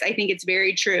favorites. I think it's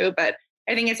very true, but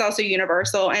I think it's also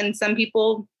universal. And some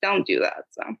people don't do that.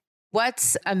 So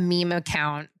what's a meme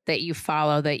account that you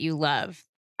follow that you love?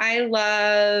 I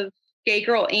love Gay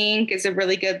Girl Inc. is a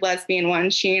really good lesbian one.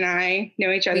 She and I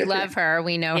know each other. We love her.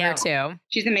 We know her too.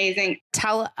 She's amazing.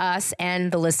 Tell us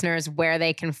and the listeners where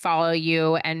they can follow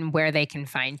you and where they can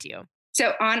find you.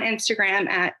 So on Instagram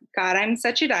at God I'm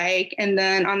Such a Dyke. And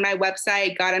then on my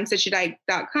website,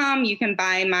 godimsuchadyke.com, you can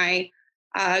buy my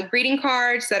greeting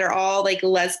cards that are all like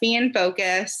lesbian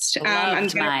focused.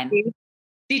 Loved mine.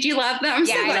 Did you love them?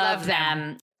 Yeah, I love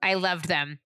them. I loved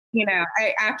them. You know,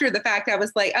 after the fact, I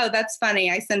was like, oh, that's funny.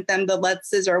 I sent them the Let's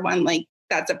Scissor one. Like,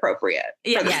 that's appropriate.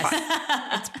 Yes.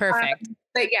 It's perfect.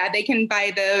 But yeah, they can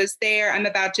buy those there. I'm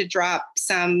about to drop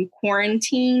some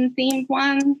quarantine themed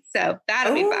ones. So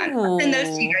that'll be fun. I'll send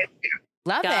those to you guys too.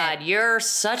 Love God, it. you're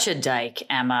such a dyke,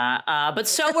 Emma. But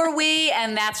so are we,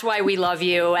 and that's why we love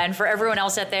you. And for everyone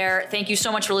else out there, thank you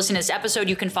so much for listening to this episode.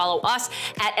 You can follow us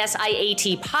at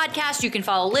SIAT Podcast. You can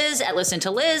follow Liz at Listen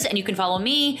to Liz, and you can follow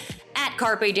me at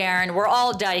Carpe Darren. We're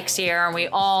all dykes here, and we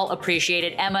all appreciate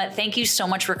it. Emma, thank you so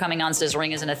much for coming on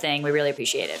Scissoring Isn't a Thing. We really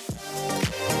appreciate it.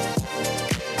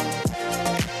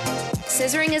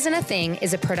 Scissoring Isn't a Thing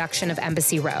is a production of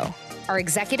Embassy Row. Our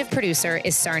executive producer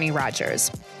is Sarni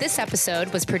Rogers. This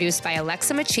episode was produced by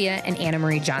Alexa Machia and Anna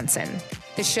Marie Johnson.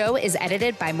 The show is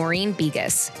edited by Maureen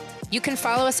Begas. You can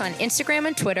follow us on Instagram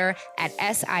and Twitter at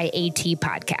SIAT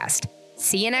Podcast.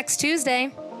 See you next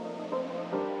Tuesday.